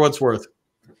it for what's worth.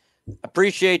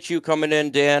 Appreciate you coming in,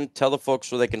 Dan. Tell the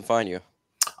folks where they can find you.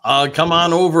 Come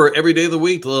on over every day of the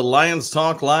week to the Lions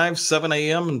Talk Live, 7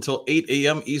 a.m. until 8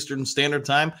 a.m. Eastern Standard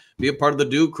Time. Be a part of the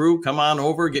Do Crew. Come on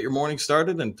over, get your morning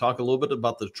started, and talk a little bit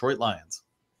about the Detroit Lions.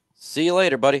 See you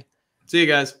later, buddy. See you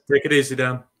guys. Take it easy,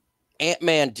 Dan.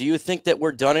 Ant-Man, do you think that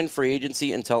we're done in free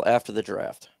agency until after the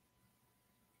draft?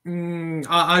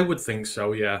 I would think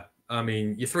so, yeah. I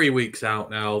mean, you're 3 weeks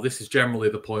out now. This is generally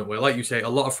the point where, like you say, a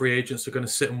lot of free agents are going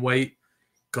to sit and wait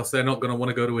because they're not going to want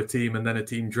to go to a team and then a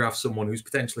team drafts someone who's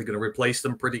potentially going to replace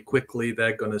them pretty quickly.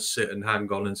 They're going to sit and hang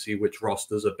on and see which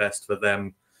rosters are best for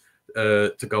them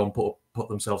to go and put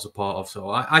themselves a part of. So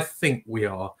I think we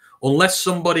are. Unless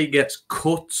somebody gets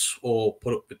cut or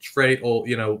put up a trade or,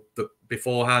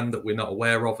 beforehand that we're not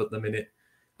aware of at the minute,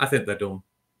 I think they're done.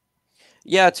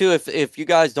 Yeah, too, if you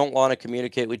guys don't want to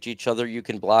communicate with each other, you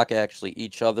can block actually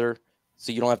each other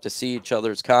so you don't have to see each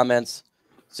other's comments.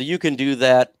 So you can do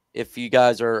that. If you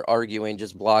guys are arguing,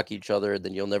 just block each other,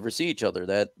 then you'll never see each other.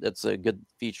 That's a good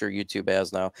feature YouTube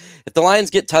has now. If the Lions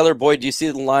get Tyler Boyd, do you see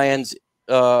the Lions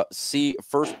see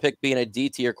first pick being a D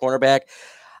tier cornerback?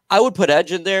 I would put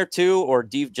edge in there too, or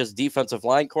just defensive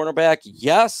line cornerback.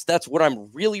 Yes, that's what I'm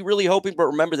really, really hoping. But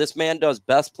remember, this man does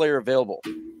best player available.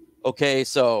 Okay,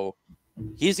 so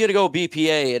he's going to go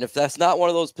BPA. And if that's not one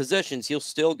of those positions, he'll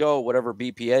still go whatever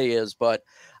BPA is. But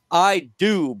I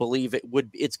do believe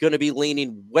it's going to be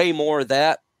leaning way more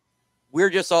that. We're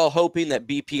just all hoping that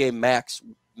BPA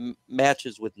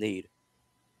matches with need.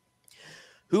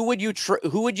 Who would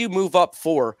you move up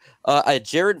for?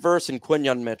 Jared Verse and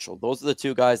Quinyon Mitchell. Those are the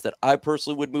two guys that I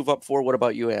personally would move up for. What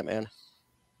about you, Ant-Man?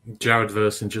 Jared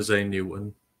Verse and Jose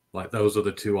Newton. Like, those are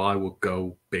the two I would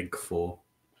go big for.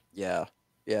 Yeah,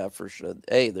 for sure.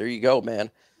 Hey, there you go, man.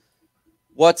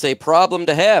 What's a problem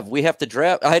to have? We have to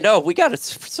draft. I know we got it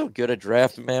so good at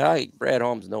drafting, man. Brad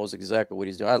Holmes knows exactly what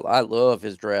he's doing. I love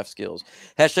his draft skills.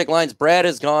 Hashtag lines. Brad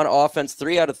has gone offense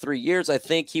 3 out of 3 years. I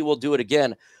think he will do it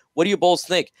again. What do you both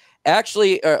think?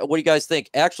 Actually, what do you guys think?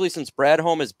 Actually, since Brad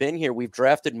Holmes has been here, we've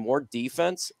drafted more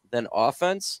defense than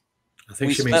offense. I think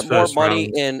we spent more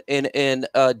money in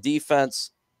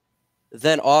defense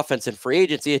than offense in free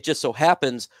agency. It just so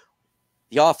happens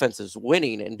the offense is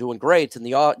winning and doing great, and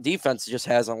the defense just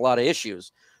has a lot of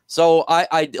issues. So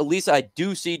at least I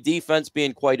do see defense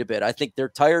being quite a bit. I think they're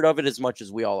tired of it as much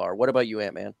as we all are. What about you,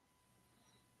 Ant-Man?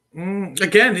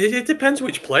 Again, it depends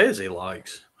which players he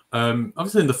likes.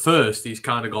 Obviously, in the first, he's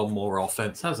kind of gone more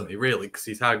offense, hasn't he? Really, because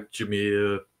he's had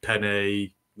Jameer,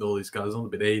 Penny, all these guys,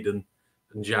 only been Aiden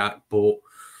and Jack, but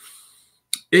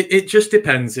it just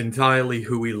depends entirely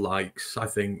who he likes. I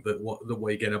think that the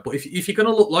way you're gonna. But if you're going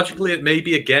to look logically at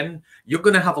maybe again, you're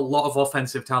going to have a lot of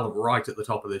offensive talent right at the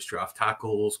top of this draft: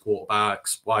 tackles,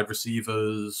 quarterbacks, wide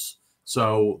receivers.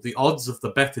 So the odds of the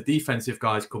better defensive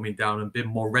guys coming down and being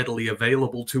more readily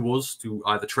available to us to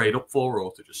either trade up for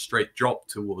or to just straight drop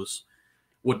to us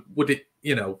would it,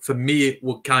 for me, it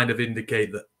would kind of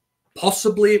indicate that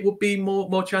possibly it would be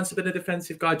more chance of being a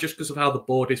defensive guy just because of how the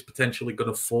board is potentially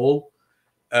going to fall.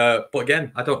 But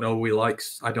again, I don't know who he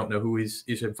likes. I don't know who he's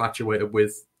infatuated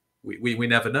with. We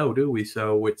never know, do we?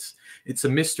 So it's a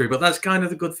mystery. But that's kind of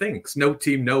the good thing, because no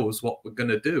team knows what we're going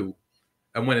to do.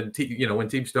 And when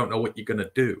teams don't know what you're going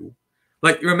to do,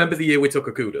 like, you remember the year we took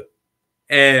Okudah?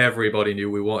 Everybody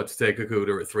knew we wanted to take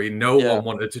Okudah at 3. No one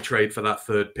wanted to trade for that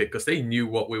 3rd pick because they knew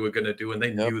what we were going to do and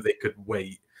they knew they could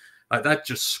wait. Like, that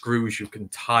just screws you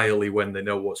entirely when they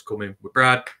know what's coming. With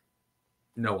Brad,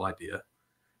 no idea.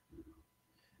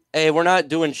 Hey, we're not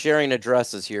doing sharing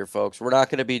addresses here, folks. We're not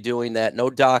going to be doing that. No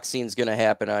doxing is going to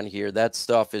happen on here. That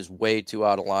stuff is way too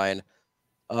out of line.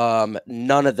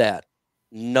 None of that.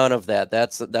 None of that.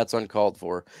 That's uncalled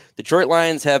for. Detroit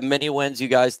Lions have many wins. You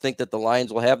guys think that the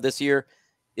Lions will have this year?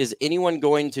 Is anyone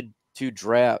going to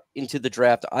draft into the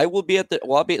draft? I'll be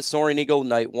at Soaring Eagle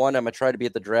night 1. I'm gonna try to be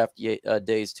at the draft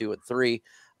days 2 and 3,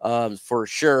 for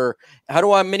sure. How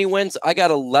do I have many wins? I got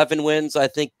 11 wins. I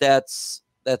think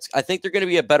I think they're going to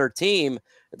be a better team.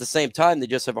 At the same time, they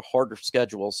just have a harder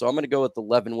schedule. So I'm going to go with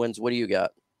 11 wins. What do you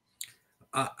got?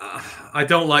 I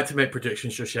don't like to make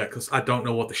predictions just yet because I don't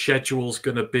know what the schedule's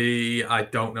going to be. I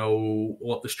don't know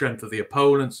what the strength of the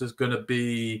opponents is going to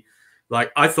be.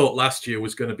 Like, I thought last year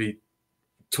was going to be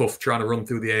tough trying to run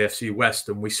through the AFC West,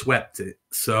 and we swept it.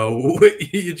 So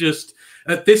you just,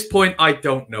 at this point, I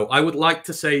don't know. I would like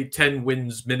to say 10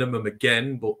 wins minimum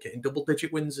again, but getting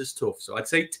double-digit wins is tough. So I'd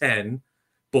say 10,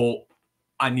 but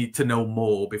I need to know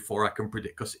more before I can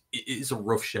predict because it is a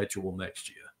rough schedule next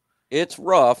year. It's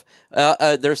rough.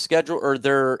 Their schedule, or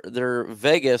their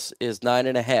Vegas is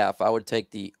 9.5. I would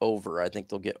take the over. I think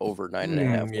they'll get over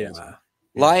 9.5. Yeah.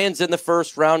 Lions in the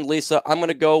first round, Lisa. I'm going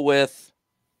to go with.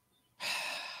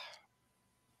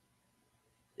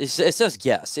 It says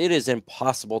guess. It is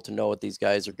impossible to know what these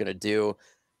guys are going to do,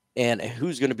 and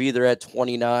who's going to be there at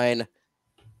 29.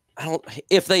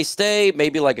 If they stay,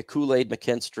 maybe like a Kool-Aid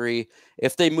McKinstry.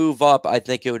 If they move up, I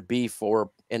think it would be for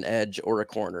an edge or a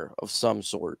corner of some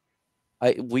sort.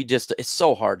 It's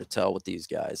so hard to tell with these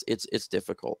guys. It's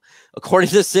difficult. According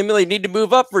to the simulator, you need to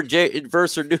move up for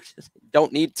Verse or Newton.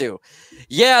 Don't need to.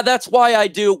 Yeah, that's why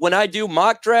when I do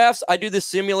mock drafts, I do the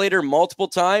simulator multiple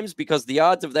times because the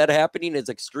odds of that happening is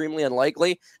extremely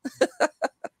unlikely.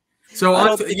 So I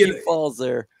don't think he falls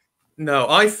there. No,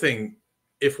 I think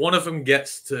if one of them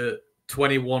gets to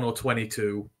 21 or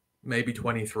 22, maybe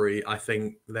 23, I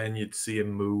think then you'd see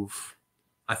him move.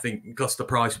 I think because the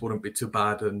price wouldn't be too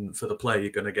bad, and for the player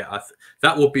you're going to get,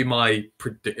 that would be my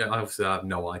prediction. Obviously, I have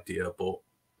no idea, but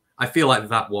I feel like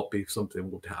that would be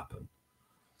something would happen.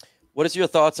 What is your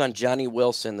thoughts on Johnny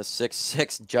Wilson, the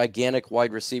 6'6" gigantic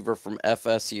wide receiver from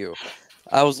FSU?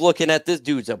 I was looking at this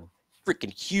dude's a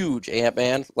freaking huge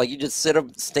Ant-Man. Like, you just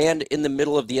stand in the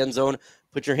middle of the end zone,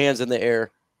 put your hands in the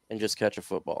air, and just catch a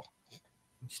football.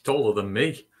 He's taller than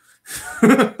me.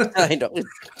 I know,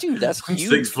 dude. That's I'm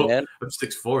huge, 6 foot. man. I'm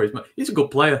 6'4". He's a good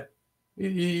player.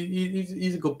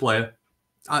 He's a good player.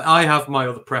 I have my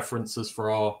other preferences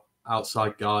for our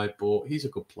outside guy, but he's a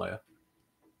good player.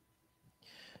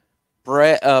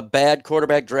 Bad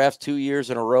quarterback draft 2 years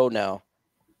in a row now.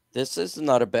 This is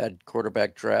not a bad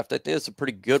quarterback draft. I think it's a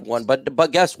pretty good one.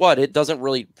 But guess what? It doesn't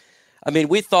really. I mean,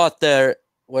 we thought the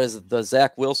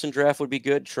Zach Wilson draft would be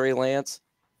good. Trey Lance,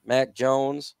 Mac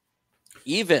Jones,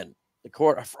 even the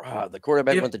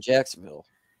quarterback went to Jacksonville.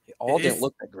 They all didn't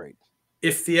look that great.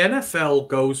 If the NFL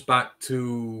goes back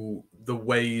to the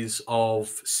ways of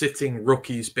sitting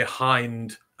rookies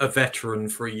behind a veteran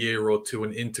for a year or two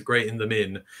and integrating them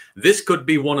in, this could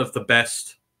be one of the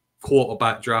best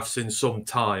quarterback drafts in some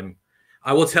time.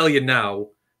 I will tell you now,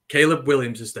 Caleb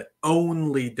Williams is the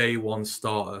only day one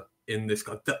starter in this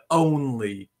guy, the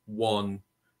only one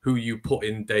who you put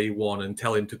in day one and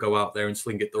tell him to go out there and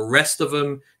sling it. The rest of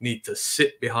them need to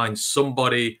sit behind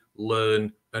somebody,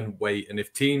 learn, and wait. And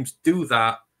if teams do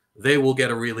that, they will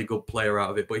get a really good player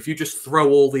out of it. But if you just throw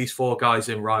all these 4 guys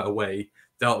in right away,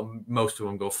 most of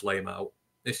them go flame out.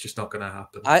 It's just not going to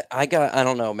happen. I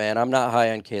don't know, man. I'm not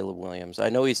high on Caleb Williams. I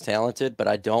know he's talented, but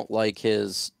I don't like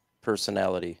his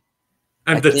personality.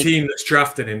 And team that's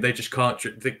drafted him, they just can't.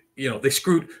 They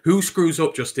screwed. Who screws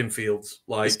up Justin Fields?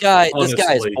 Like this guy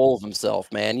is full of himself,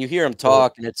 man. You hear him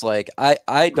talk, and it's like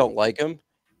I don't like him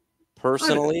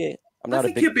personally. I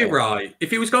think he'd be right. If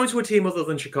he was going to a team other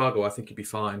than Chicago, I think he'd be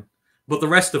fine. But the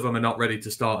rest of them are not ready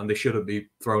to start, and they shouldn't be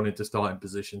thrown into starting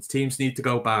positions. Teams need to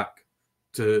go back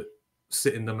to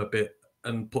sitting them a bit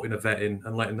and putting a vet in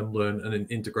and letting them learn and then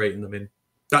integrating them in.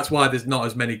 That's why there's not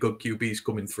as many good QBs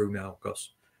coming through now,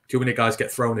 because too many guys get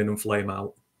thrown in and flame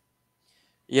out.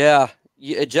 Yeah.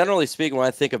 Generally speaking, when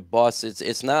I think of busts,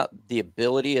 it's not the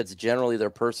ability, it's generally their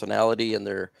personality and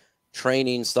their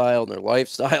training style and their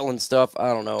lifestyle and stuff. I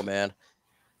don't know, man.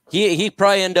 He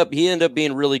probably ended up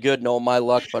being really good, no my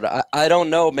luck, but I don't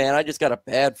know, man. I just got a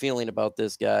bad feeling about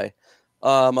this guy.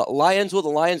 Lions, will the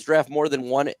Lions draft more than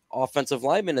one offensive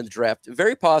lineman in the draft?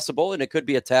 Very possible, and it could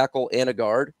be a tackle and a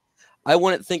guard. I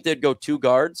wouldn't think they'd go 2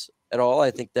 guards at all.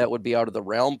 I think that would be out of the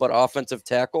realm, but offensive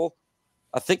tackle,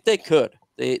 I think they could.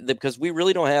 Because we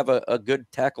really don't have a good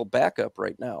tackle backup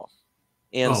right now.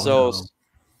 And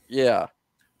yeah.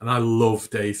 And I love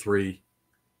day 3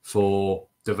 for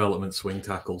development swing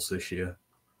tackles this year.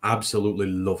 Absolutely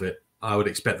love it. I would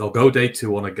expect they'll go day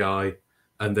 2 on a guy,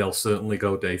 and they'll certainly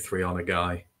go day 3 on a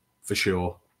guy for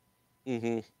sure.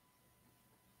 Mm-hmm.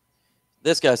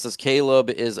 This guy says Caleb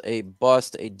is a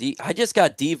bust. I just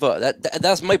got diva.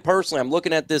 That's my personally. I'm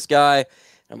looking at this guy.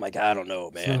 I'm like, I don't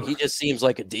know, man. He just seems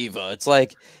like a diva. It's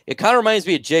like it kind of reminds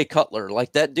me of Jay Cutler.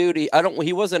 Like that dude.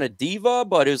 He wasn't a diva,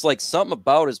 but it was like something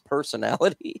about his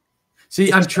personality.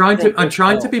 See, I'm trying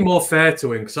to be more fair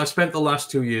to him because I spent the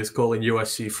last 2 years calling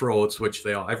USC frauds, which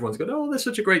they are. Everyone's going, oh, they're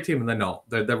such a great team, and they're not.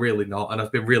 They're really not. And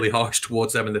I've been really harsh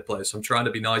towards them in the players. So I'm trying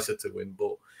to be nicer to him.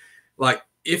 But like,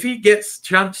 if he gets a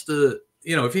chance to,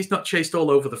 if he's not chased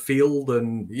all over the field,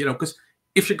 and because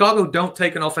if Chicago don't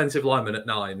take an offensive lineman at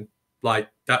 9, like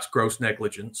that's gross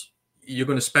negligence. You're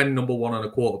going to spend number 1 on a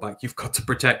quarterback. You've got to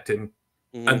protect him.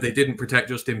 Mm-hmm. And they didn't protect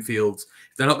Justin Fields.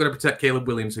 If they're not going to protect Caleb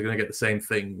Williams, they're going to get the same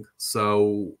thing.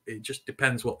 So it just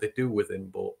depends what they do with him.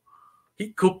 But he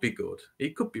could be good.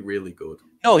 He could be really good.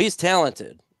 No, he's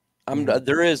talented.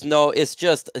 There is no. It's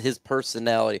just his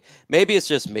personality. Maybe it's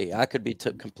just me. I could be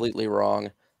completely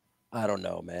wrong. I don't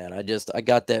know, man. I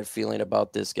got that feeling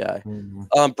about this guy.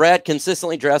 Mm-hmm. Brad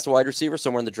consistently drafts a wide receiver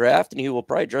somewhere in the draft, and he will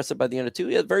probably dress it by the end of 2.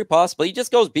 Yeah, very possible. He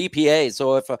just goes BPA.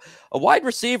 So if a wide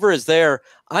receiver is there,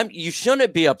 you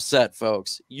shouldn't be upset,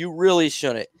 folks. You really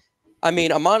shouldn't. I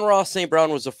mean, Amon-Ra St.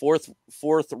 Brown was a fourth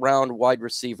round wide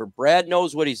receiver. Brad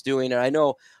knows what he's doing, and I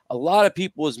know a lot of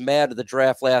people was mad at the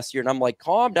draft last year, and I'm like,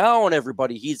 calm down,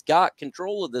 everybody. He's got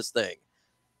control of this thing.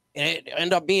 And it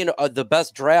ended up being the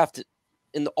best draft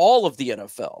in all of the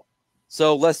NFL.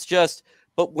 So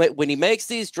but when he makes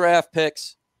these draft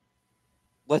picks,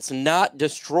 let's not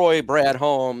destroy Brad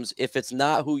Holmes if it's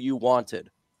not who you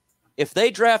wanted. If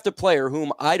they draft a player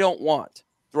whom I don't want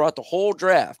throughout the whole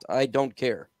draft, I don't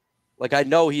care. Like I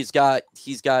know he's got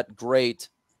great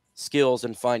skills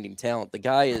in finding talent. The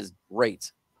guy is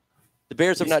great. The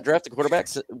Bears have not drafted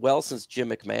quarterbacks well since Jim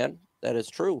McMahon. That is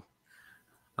true.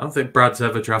 I don't think Brad's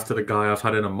ever drafted a guy I've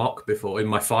had in a mock before, in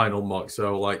my final mock.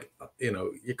 So, like,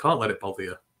 you can't let it bother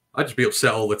you. I'd just be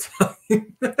upset all the time.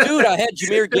 Dude, I had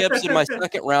Jahmyr Gibbs in my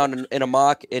second round in a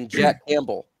mock, and Jack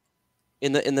Campbell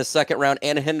in the second round,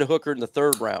 and Hendon Hooker in the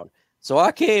 3rd round. So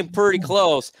I came pretty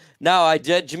close. Now I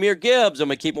did Jahmyr Gibbs. I'm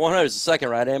going to keep 100 as the second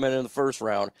round. I'm in the 1st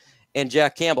round. And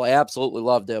Jack Campbell, I absolutely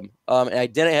loved him. And I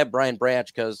didn't have Brian Branch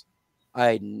because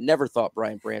I never thought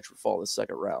Brian Branch would fall the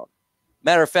second round.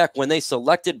 Matter of fact, when they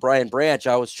selected Brian Branch,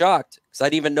 I was shocked because I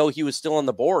didn't even know he was still on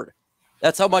the board.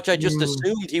 That's how much I just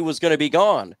assumed he was going to be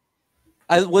gone.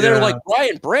 When they were like,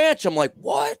 Brian Branch, I'm like,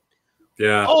 what?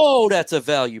 Yeah. Oh, that's a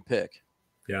value pick.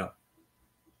 Yeah.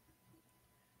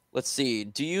 Let's see.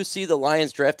 Do you see the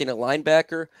Lions drafting a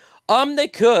linebacker? They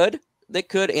could. They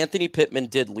could. Anthony Pittman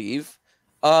did leave.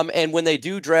 And when they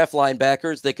do draft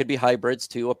linebackers, they could be hybrids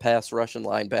too, a pass rush and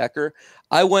linebacker.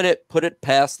 I wouldn't put it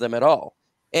past them at all.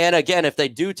 And again, if they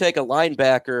do take a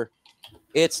linebacker,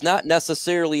 it's not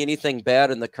necessarily anything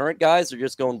bad in the current guys. They're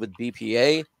just going with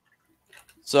BPA.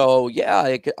 So,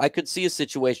 yeah, I could see a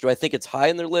situation. Do I think it's high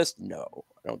on their list? No,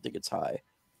 I don't think it's high.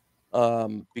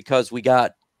 Because we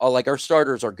got, like, our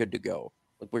starters are good to go.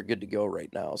 Like, we're good to go right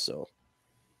now. So,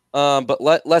 but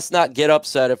let's not get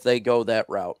upset if they go that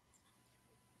route.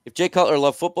 If Jay Cutler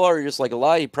loved football or just like a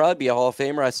lie, he'd probably be a Hall of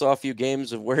Famer. I saw a few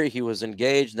games of where he was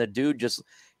engaged, and the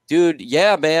dude,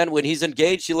 yeah, man, when he's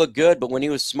engaged, he looked good, but when he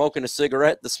was smoking a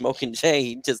cigarette, the smoking Jay,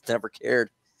 he just never cared.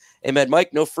 Amen,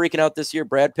 Mike, no freaking out this year.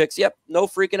 Brad picks, yep, no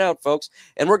freaking out, folks.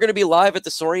 And we're going to be live at the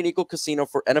Soaring Eagle Casino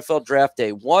for NFL Draft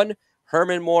Day 1.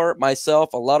 Herman Moore,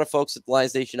 myself, a lot of folks at the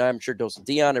Lions Nation. I'm sure Dawson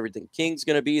Dion, Everything King's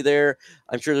going to be there.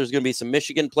 I'm sure there's going to be some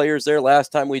Michigan players there.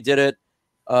 Last time we did it,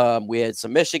 we had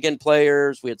some Michigan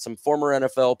players. We had some former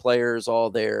NFL players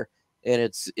all there, and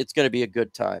it's going to be a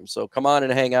good time. So come on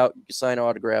and hang out. You can sign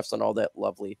autographs and all that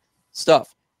lovely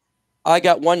stuff. I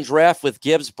got one draft with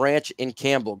Gibbs, Branch, and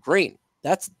Campbell. Green.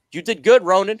 You did good,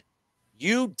 Ronan.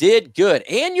 You did good.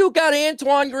 And you got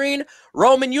Antoine Green.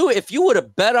 Roman, if you would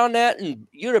have bet on that, and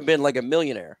you'd have been like a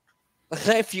millionaire.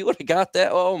 If you would have got that,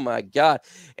 oh my God.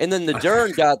 And then the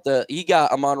DaRon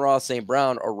got Amon-Ra St.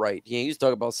 Brown, all right. He's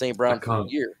talking about St. Brown for a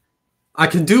year. I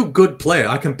can do good player.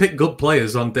 I can pick good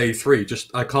players on day 3. Just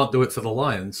I can't do it for the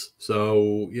Lions.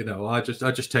 So, I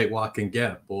just take what I can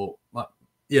get. But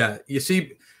yeah, you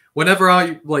see, whenever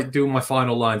I do my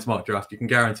final Lions mock draft, you can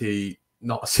guarantee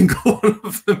not a single one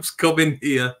of them's coming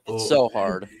here. It's so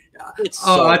hard.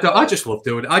 I just love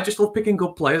doing it. I just love picking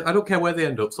good players. I don't care where they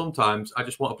end up. Sometimes I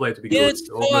just want a player to be good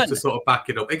or to sort of back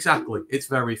it up. Exactly. It's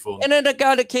very fun. And then the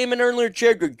guy that came in earlier,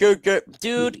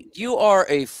 dude, you are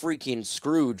a freaking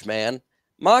Scrooge, man.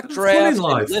 Mock drafts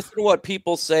and listen to what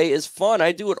people say is fun.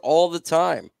 I do it all the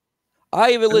time.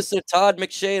 I even listen to Todd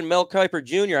McShay and Mel Kiper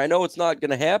Jr. I know it's not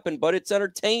going to happen, but it's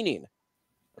entertaining.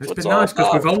 It's been nice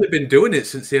because we've only been doing it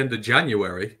since the end of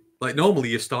January. Like normally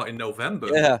you start in November.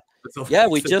 Yeah.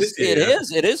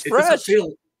 It is fresh.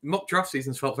 Mock draft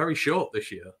season's felt very short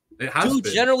this year. It has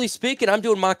been. Generally speaking, I'm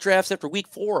doing mock drafts after week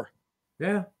 4.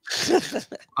 Yeah.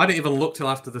 I didn't even look till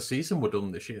after the season were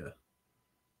done this year.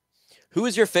 Who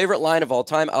is your favorite line of all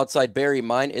time outside Barry?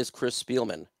 Mine is Chris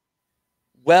Spielman.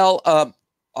 Well,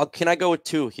 can I go with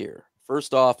 2 here?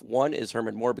 First off, 1 is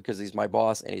Herman Moore because he's my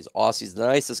boss and he's awesome. He's the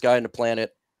nicest guy on the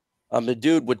planet. The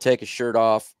dude would take his shirt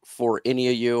off for any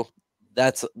of you.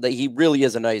 He really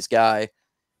is a nice guy.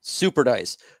 Super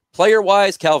nice.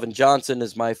 Player-wise, Calvin Johnson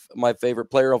is my favorite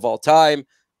player of all time.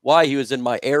 Why? He was in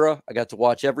my era. I got to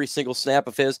watch every single snap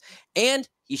of his. And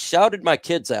he shouted my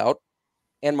kids out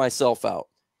and myself out.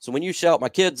 So when you shout my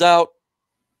kids out,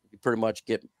 you pretty much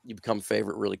you become a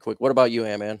favorite really quick. What about you,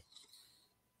 man?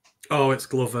 Oh, it's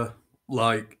Glover.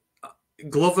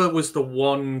 Glover was the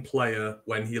one player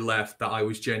when he left that I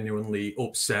was genuinely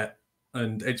upset.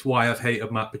 And it's why I've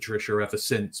hated Matt Patricia ever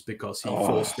since, because he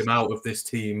forced him out of this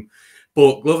team.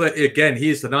 But Glover, again, he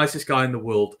is the nicest guy in the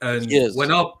world. And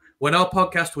when our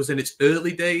podcast was in its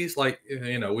early days,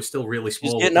 we're still really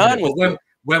small. He's getting on with it.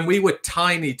 When we were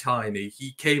tiny,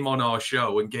 he came on our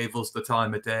show and gave us the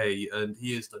time of day. And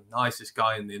he is the nicest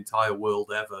guy in the entire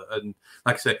world ever. And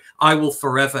like I say, I will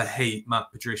forever hate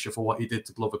Matt Patricia for what he did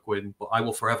to Glover Quinn, but I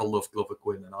will forever love Glover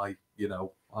Quinn. And I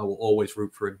will always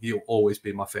root for him. He'll always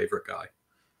be my favorite guy.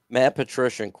 Matt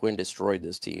Patricia and Quinn destroyed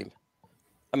this team.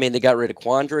 I mean, they got rid of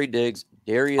Quandre Diggs,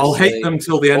 Darius. I'll hate them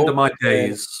till the end of my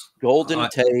days. Golden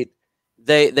Tate.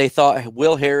 They thought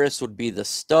Will Harris would be the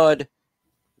stud.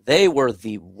 They were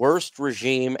the worst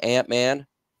regime, Ant-Man,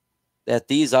 that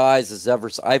these eyes has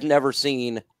ever. I've never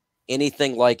seen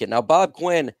anything like it. Now, Bob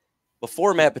Quinn,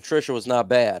 before Matt Patricia, was not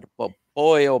bad, but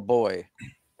boy, oh boy,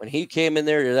 when he came in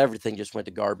there, everything just went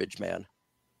to garbage, man.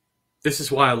 This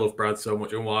is why I love Brad so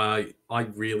much and why I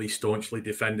really staunchly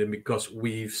defend him, because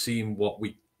we've seen what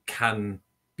we can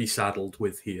be saddled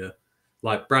with here.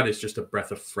 Like, Brad is just a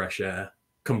breath of fresh air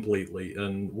completely,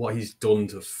 and what he's done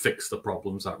to fix the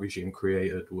problems that regime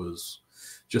created was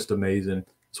just amazing.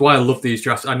 That's why I love these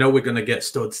drafts. I know we're going to get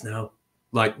studs now,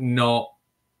 like not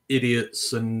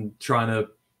idiots and trying to,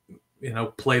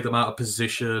 play them out of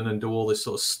position and do all this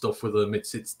sort of stuff with them.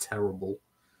 It's terrible.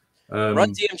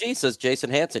 Run DMG says Jason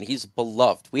Hansen. He's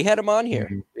beloved. We had him on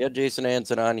here. We had Jason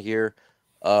Hansen on here.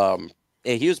 And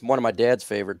he was one of my dad's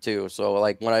favorite too. So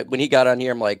like when he got on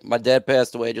here, I'm like, my dad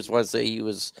passed away. I just want to say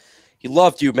he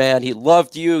loved you, man. He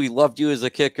loved you. He loved you as a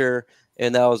kicker.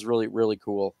 And that was really, really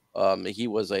cool. He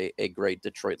was a great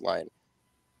Detroit Lion.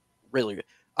 Really good.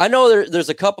 I know there's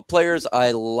a couple players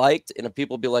I liked, and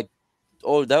people be like,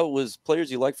 oh, that was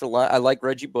players you like for the Lions. I like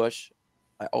Reggie Bush.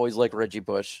 I always like Reggie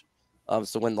Bush.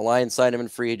 So when the Lions signed him in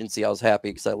free agency, I was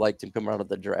happy because I liked him coming out of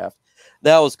the draft.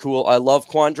 That was cool. I love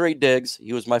Quandre Diggs.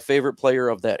 He was my favorite player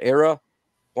of that era.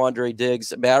 Quandre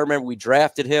Diggs. I remember we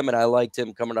drafted him, and I liked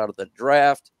him coming out of the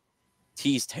draft.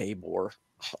 Tease Tabor.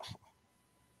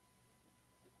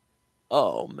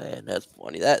 Oh man, that's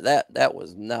funny. That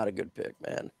was not a good pick,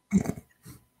 man.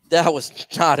 That was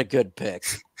not a good pick.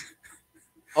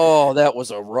 Oh, that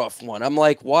was a rough one. I'm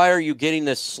like, why are you getting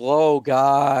this slow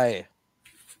guy?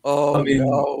 Oh,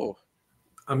 no.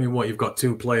 I mean, what, you've got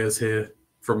two players here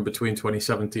from between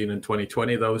 2017 and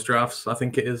 2020, those drafts, I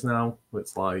think it is now.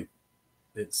 It's like,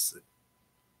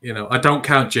 I don't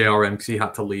count JRM because he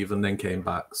had to leave and then came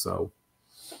back. So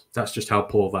that's just how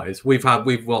poor that is.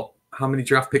 How many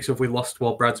draft picks have we lost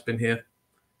while Brad's been here?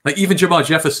 Like, even Jamar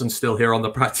Jefferson's still here on the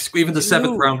practice. Even the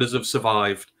seventh rounders have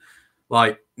survived.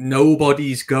 Like,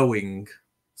 nobody's going.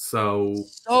 So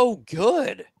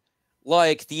good.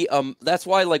 Like that's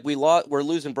why like we're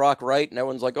losing Brock Wright, and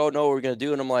everyone's like, oh no, we're gonna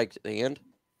do, and I'm like, and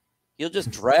you'll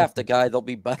just draft a guy, they'll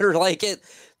be better. Like it.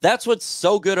 That's what's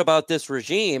so good about this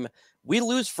regime. We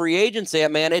lose free agency,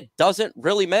 man. It doesn't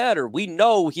really matter. We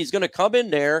know he's gonna come in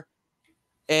there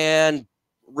and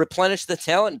replenish the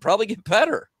talent and probably get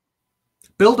better.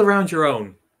 Build around your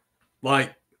own.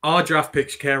 Like, our draft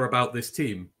picks care about this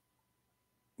team.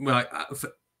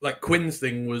 Like Quinn's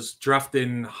thing was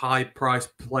drafting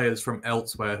high-priced players from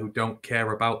elsewhere who don't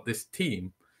care about this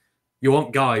team. You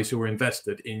want guys who are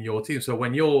invested in your team. So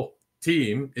when your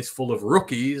team is full of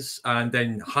rookies and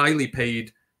then highly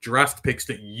paid draft picks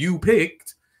that you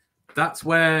picked, that's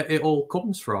where it all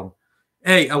comes from.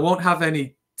 Hey, I won't have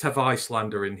any Tavai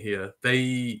slander in here.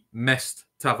 They messed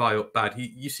Tavai up bad.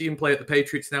 You see him play at the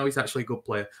Patriots now. He's actually a good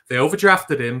player. They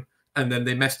overdrafted him, and then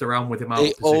they messed around with him out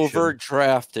of position. They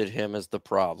overdrafted him is the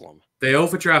problem. They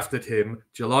overdrafted him.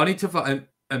 Jelani Tavai,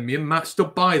 and me and Matt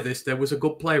stood by this. There was a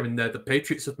good player in there. The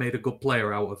Patriots have made a good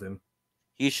player out of him.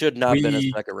 He should not have been a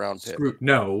second-round pick.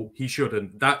 No, he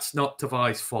shouldn't. That's not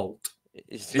Tavai's fault.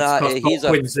 It's not. He's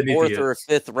a fourth or a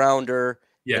fifth rounder,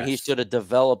 and he should have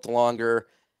developed longer,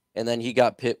 and then he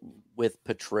got picked with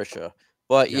Patricia.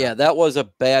 But yeah, that was a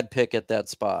bad pick at that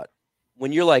spot.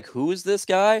 When you're like, who is this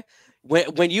guy?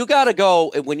 When you got to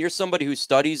go, and when you're somebody who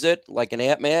studies it, like an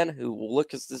Ant-Man who will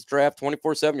look at this draft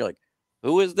 24/7, you're like,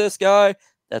 who is this guy?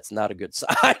 That's not a good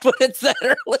sign, but it's that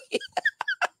early.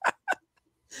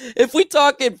 If we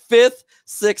talk in 5th,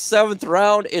 6th, 7th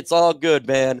round, it's all good,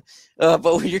 man. But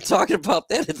when you're talking about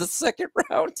that in the second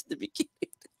round to the beginning,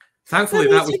 thankfully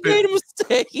that was made a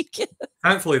mistake.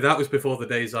 Thankfully, that was before the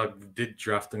days I did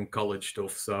draft and college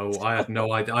stuff, so I had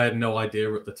no idea. I had no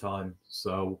idea at the time.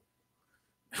 So,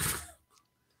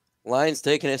 Lions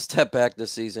taking a step back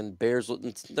this season. Bears,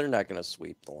 they're not going to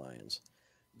sweep the Lions,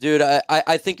 dude.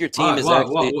 I think your team is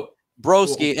actually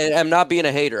Broski, and I'm not being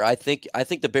a hater. I think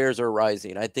the Bears are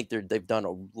rising. I think they've done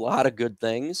a lot of good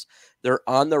things. They're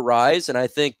on the rise, and I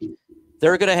think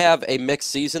they're going to have a mixed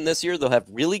season this year. They'll have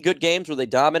really good games where they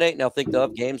dominate, and I think they'll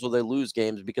have games where they lose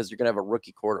games because you're going to have a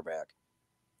rookie quarterback.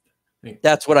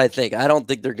 That's what I think. I don't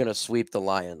think they're going to sweep the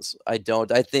Lions. I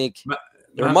don't. I think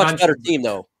they're a much better team,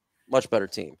 though. Much better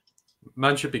team.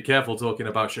 Man should be careful talking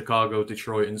about Chicago,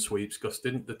 Detroit, and sweeps, because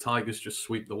didn't the Tigers just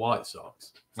sweep the White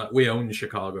Sox? Like, we own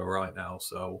Chicago right now,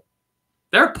 so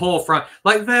they're a poor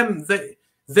like them.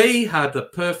 They had the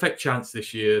perfect chance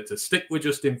this year to stick with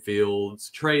Justin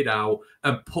Fields, trade out,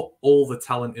 and put all the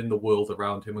talent in the world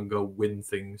around him and go win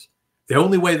things. The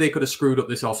only way they could have screwed up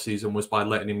this offseason was by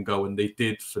letting him go, and they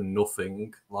did for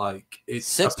nothing. Like,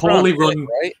 it's a poorly run,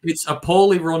 right? It's a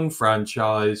poorly run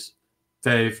franchise.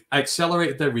 They've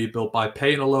accelerated their rebuild by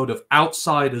paying a load of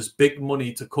outsiders big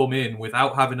money to come in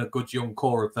without having a good young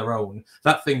core of their own.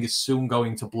 That thing is soon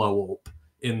going to blow up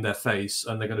in their face,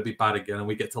 and they're going to be bad again, and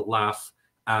we get to laugh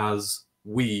as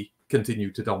we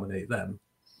continue to dominate them.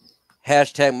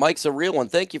 Hashtag Mike's a real one.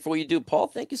 Thank you for what you do, Paul.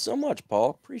 Thank you so much,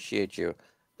 Paul. Appreciate you.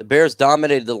 The Bears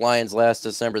dominated the Lions last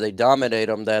December. They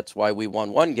dominated them. That's why we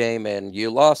won one game, and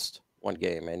you lost one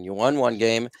game, and you won one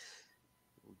game.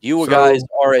 You guys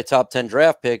are a top 10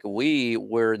 draft pick. We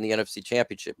were in the NFC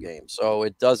Championship game. So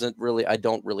it doesn't really, I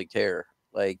don't really care.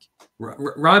 Like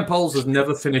Ryan Poles has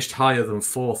never finished higher than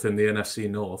 4th in the NFC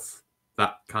North.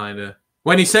 That kind of,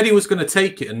 when he said he was going to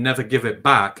take it and never give it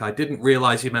back, I didn't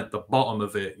realize he meant the bottom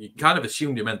of it. You kind of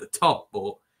assumed he meant the top,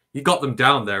 but he got them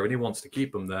down there and he wants to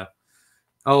keep them there.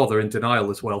 Oh, they're in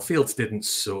denial as well. Fields didn't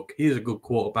suck. He's a good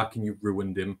quarterback and you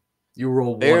ruined him. You were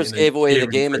all Bears gave away the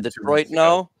game in Detroit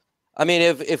now. I mean,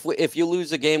 if you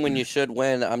lose a game when you should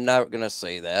win, I'm not going to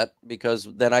say that, because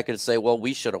then I could say, well,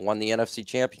 we should have won the NFC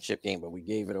Championship game, but we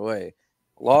gave it away.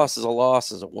 A loss is a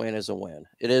loss, a win is a win.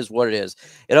 It is what it is.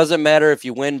 It doesn't matter if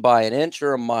you win by an inch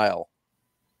or a mile.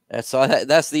 That's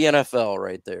the NFL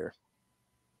right there.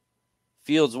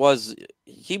 Fields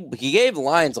he gave the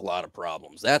Lions a lot of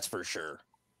problems. That's for sure.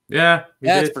 Yeah,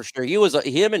 that's for sure.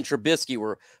 Him and Trubisky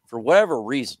were, for whatever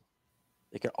reason,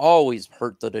 they can always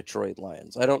hurt the Detroit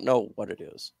Lions. I don't know what it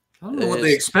is. I don't know what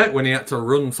they expect when he had to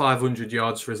run 500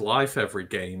 yards for his life every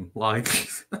game. Like,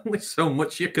 only so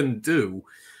much you can do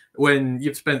when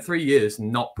you've spent 3 years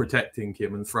not protecting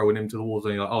him and throwing him to the walls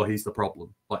and you're like, oh, he's the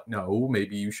problem. Like, no,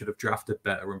 maybe you should have drafted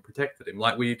better and protected him,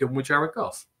 like we did with Jared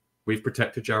Goff. We've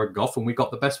protected Jared Goff and we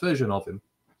got the best version of him.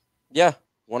 Yeah,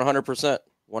 100%.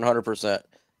 100%.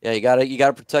 Yeah, you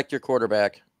gotta protect your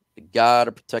quarterback. You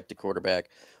gotta protect the quarterback.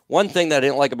 One thing that I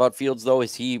didn't like about Fields, though,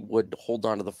 is he would hold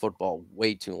on to the football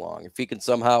way too long. If he could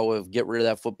somehow get rid of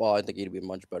that football, I think he'd be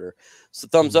much better. So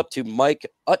thumbs up to Mike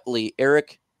Utley,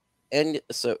 Eric, and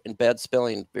so in bad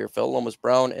spelling, Beerfell, Lomas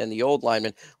Brown, and the old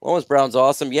lineman. Lomas Brown's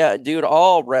awesome. Yeah, dude,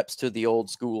 all reps to the old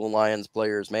school Lions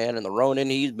players, man. And the Ronin,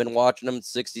 he's been watching them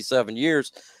 67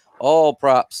 years. All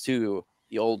props to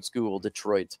the old school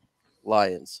Detroit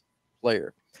Lions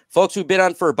player. Folks, we've been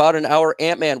on for about an hour.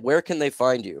 Ant-Man, where can they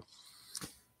find you?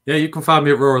 Yeah, you can find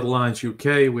me at Roar of the Lions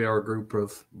UK. We are a group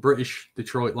of British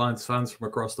Detroit Lions fans from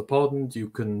across the pond. You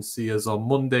can see us on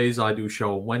Mondays. I do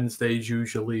show on Wednesdays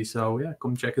usually. So, yeah,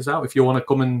 come check us out if you want to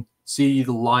come and see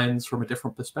the Lions from a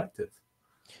different perspective.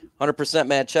 100%,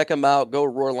 man. Check them out. Go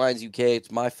Roar Lions UK.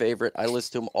 It's my favorite. I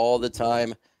listen to them all the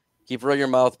time. Keep running your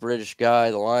mouth, British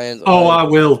guy. The Lions. Oh, I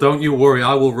will. Don't you worry.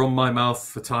 I will run my mouth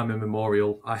for time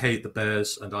immemorial. I hate the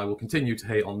Bears, and I will continue to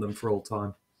hate on them for all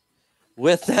time.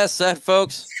 With that said,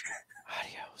 folks,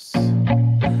 adios.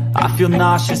 I feel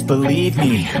nauseous, believe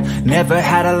me. Never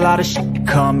had a lot of shit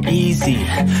come easy.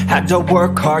 Had to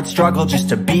work hard, struggle just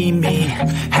to be me.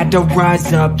 Had to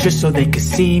rise up just so they could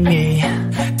see me.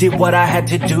 Did what I had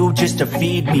to do just to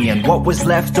feed me. And what was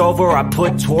left over I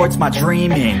put towards my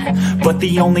dreaming. But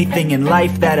the only thing in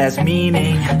life that has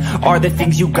meaning are the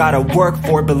things you gotta work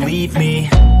for, believe me.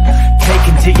 Take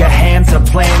into your hands a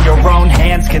plan. Your own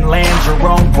hands can land your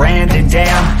own brand. And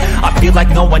damn, I feel like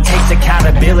no one takes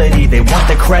accountability. They want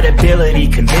the credibility,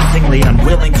 convincingly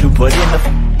unwilling to put in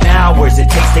the hours it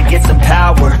takes to get some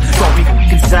power. Don't be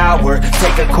f***ing sour.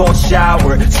 Take a cold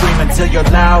shower. Scream until you're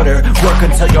louder. Work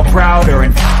until you're prouder.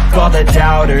 And f*** all the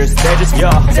doubters, they're just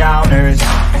your downers.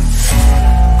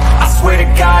 I swear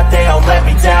to God they all let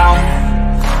me down.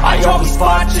 I always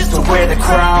fought just to wear the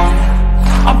crown.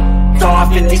 I'm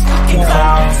off in these fucking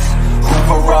clowns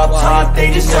who were all taught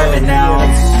they deserve it now.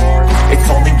 It's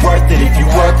only worth it if you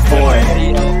work for it.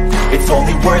 It's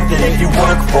only worth it if you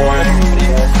work for it.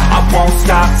 I won't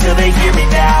stop till they hear me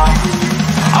now.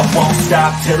 I won't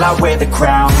stop till I wear the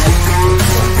crown.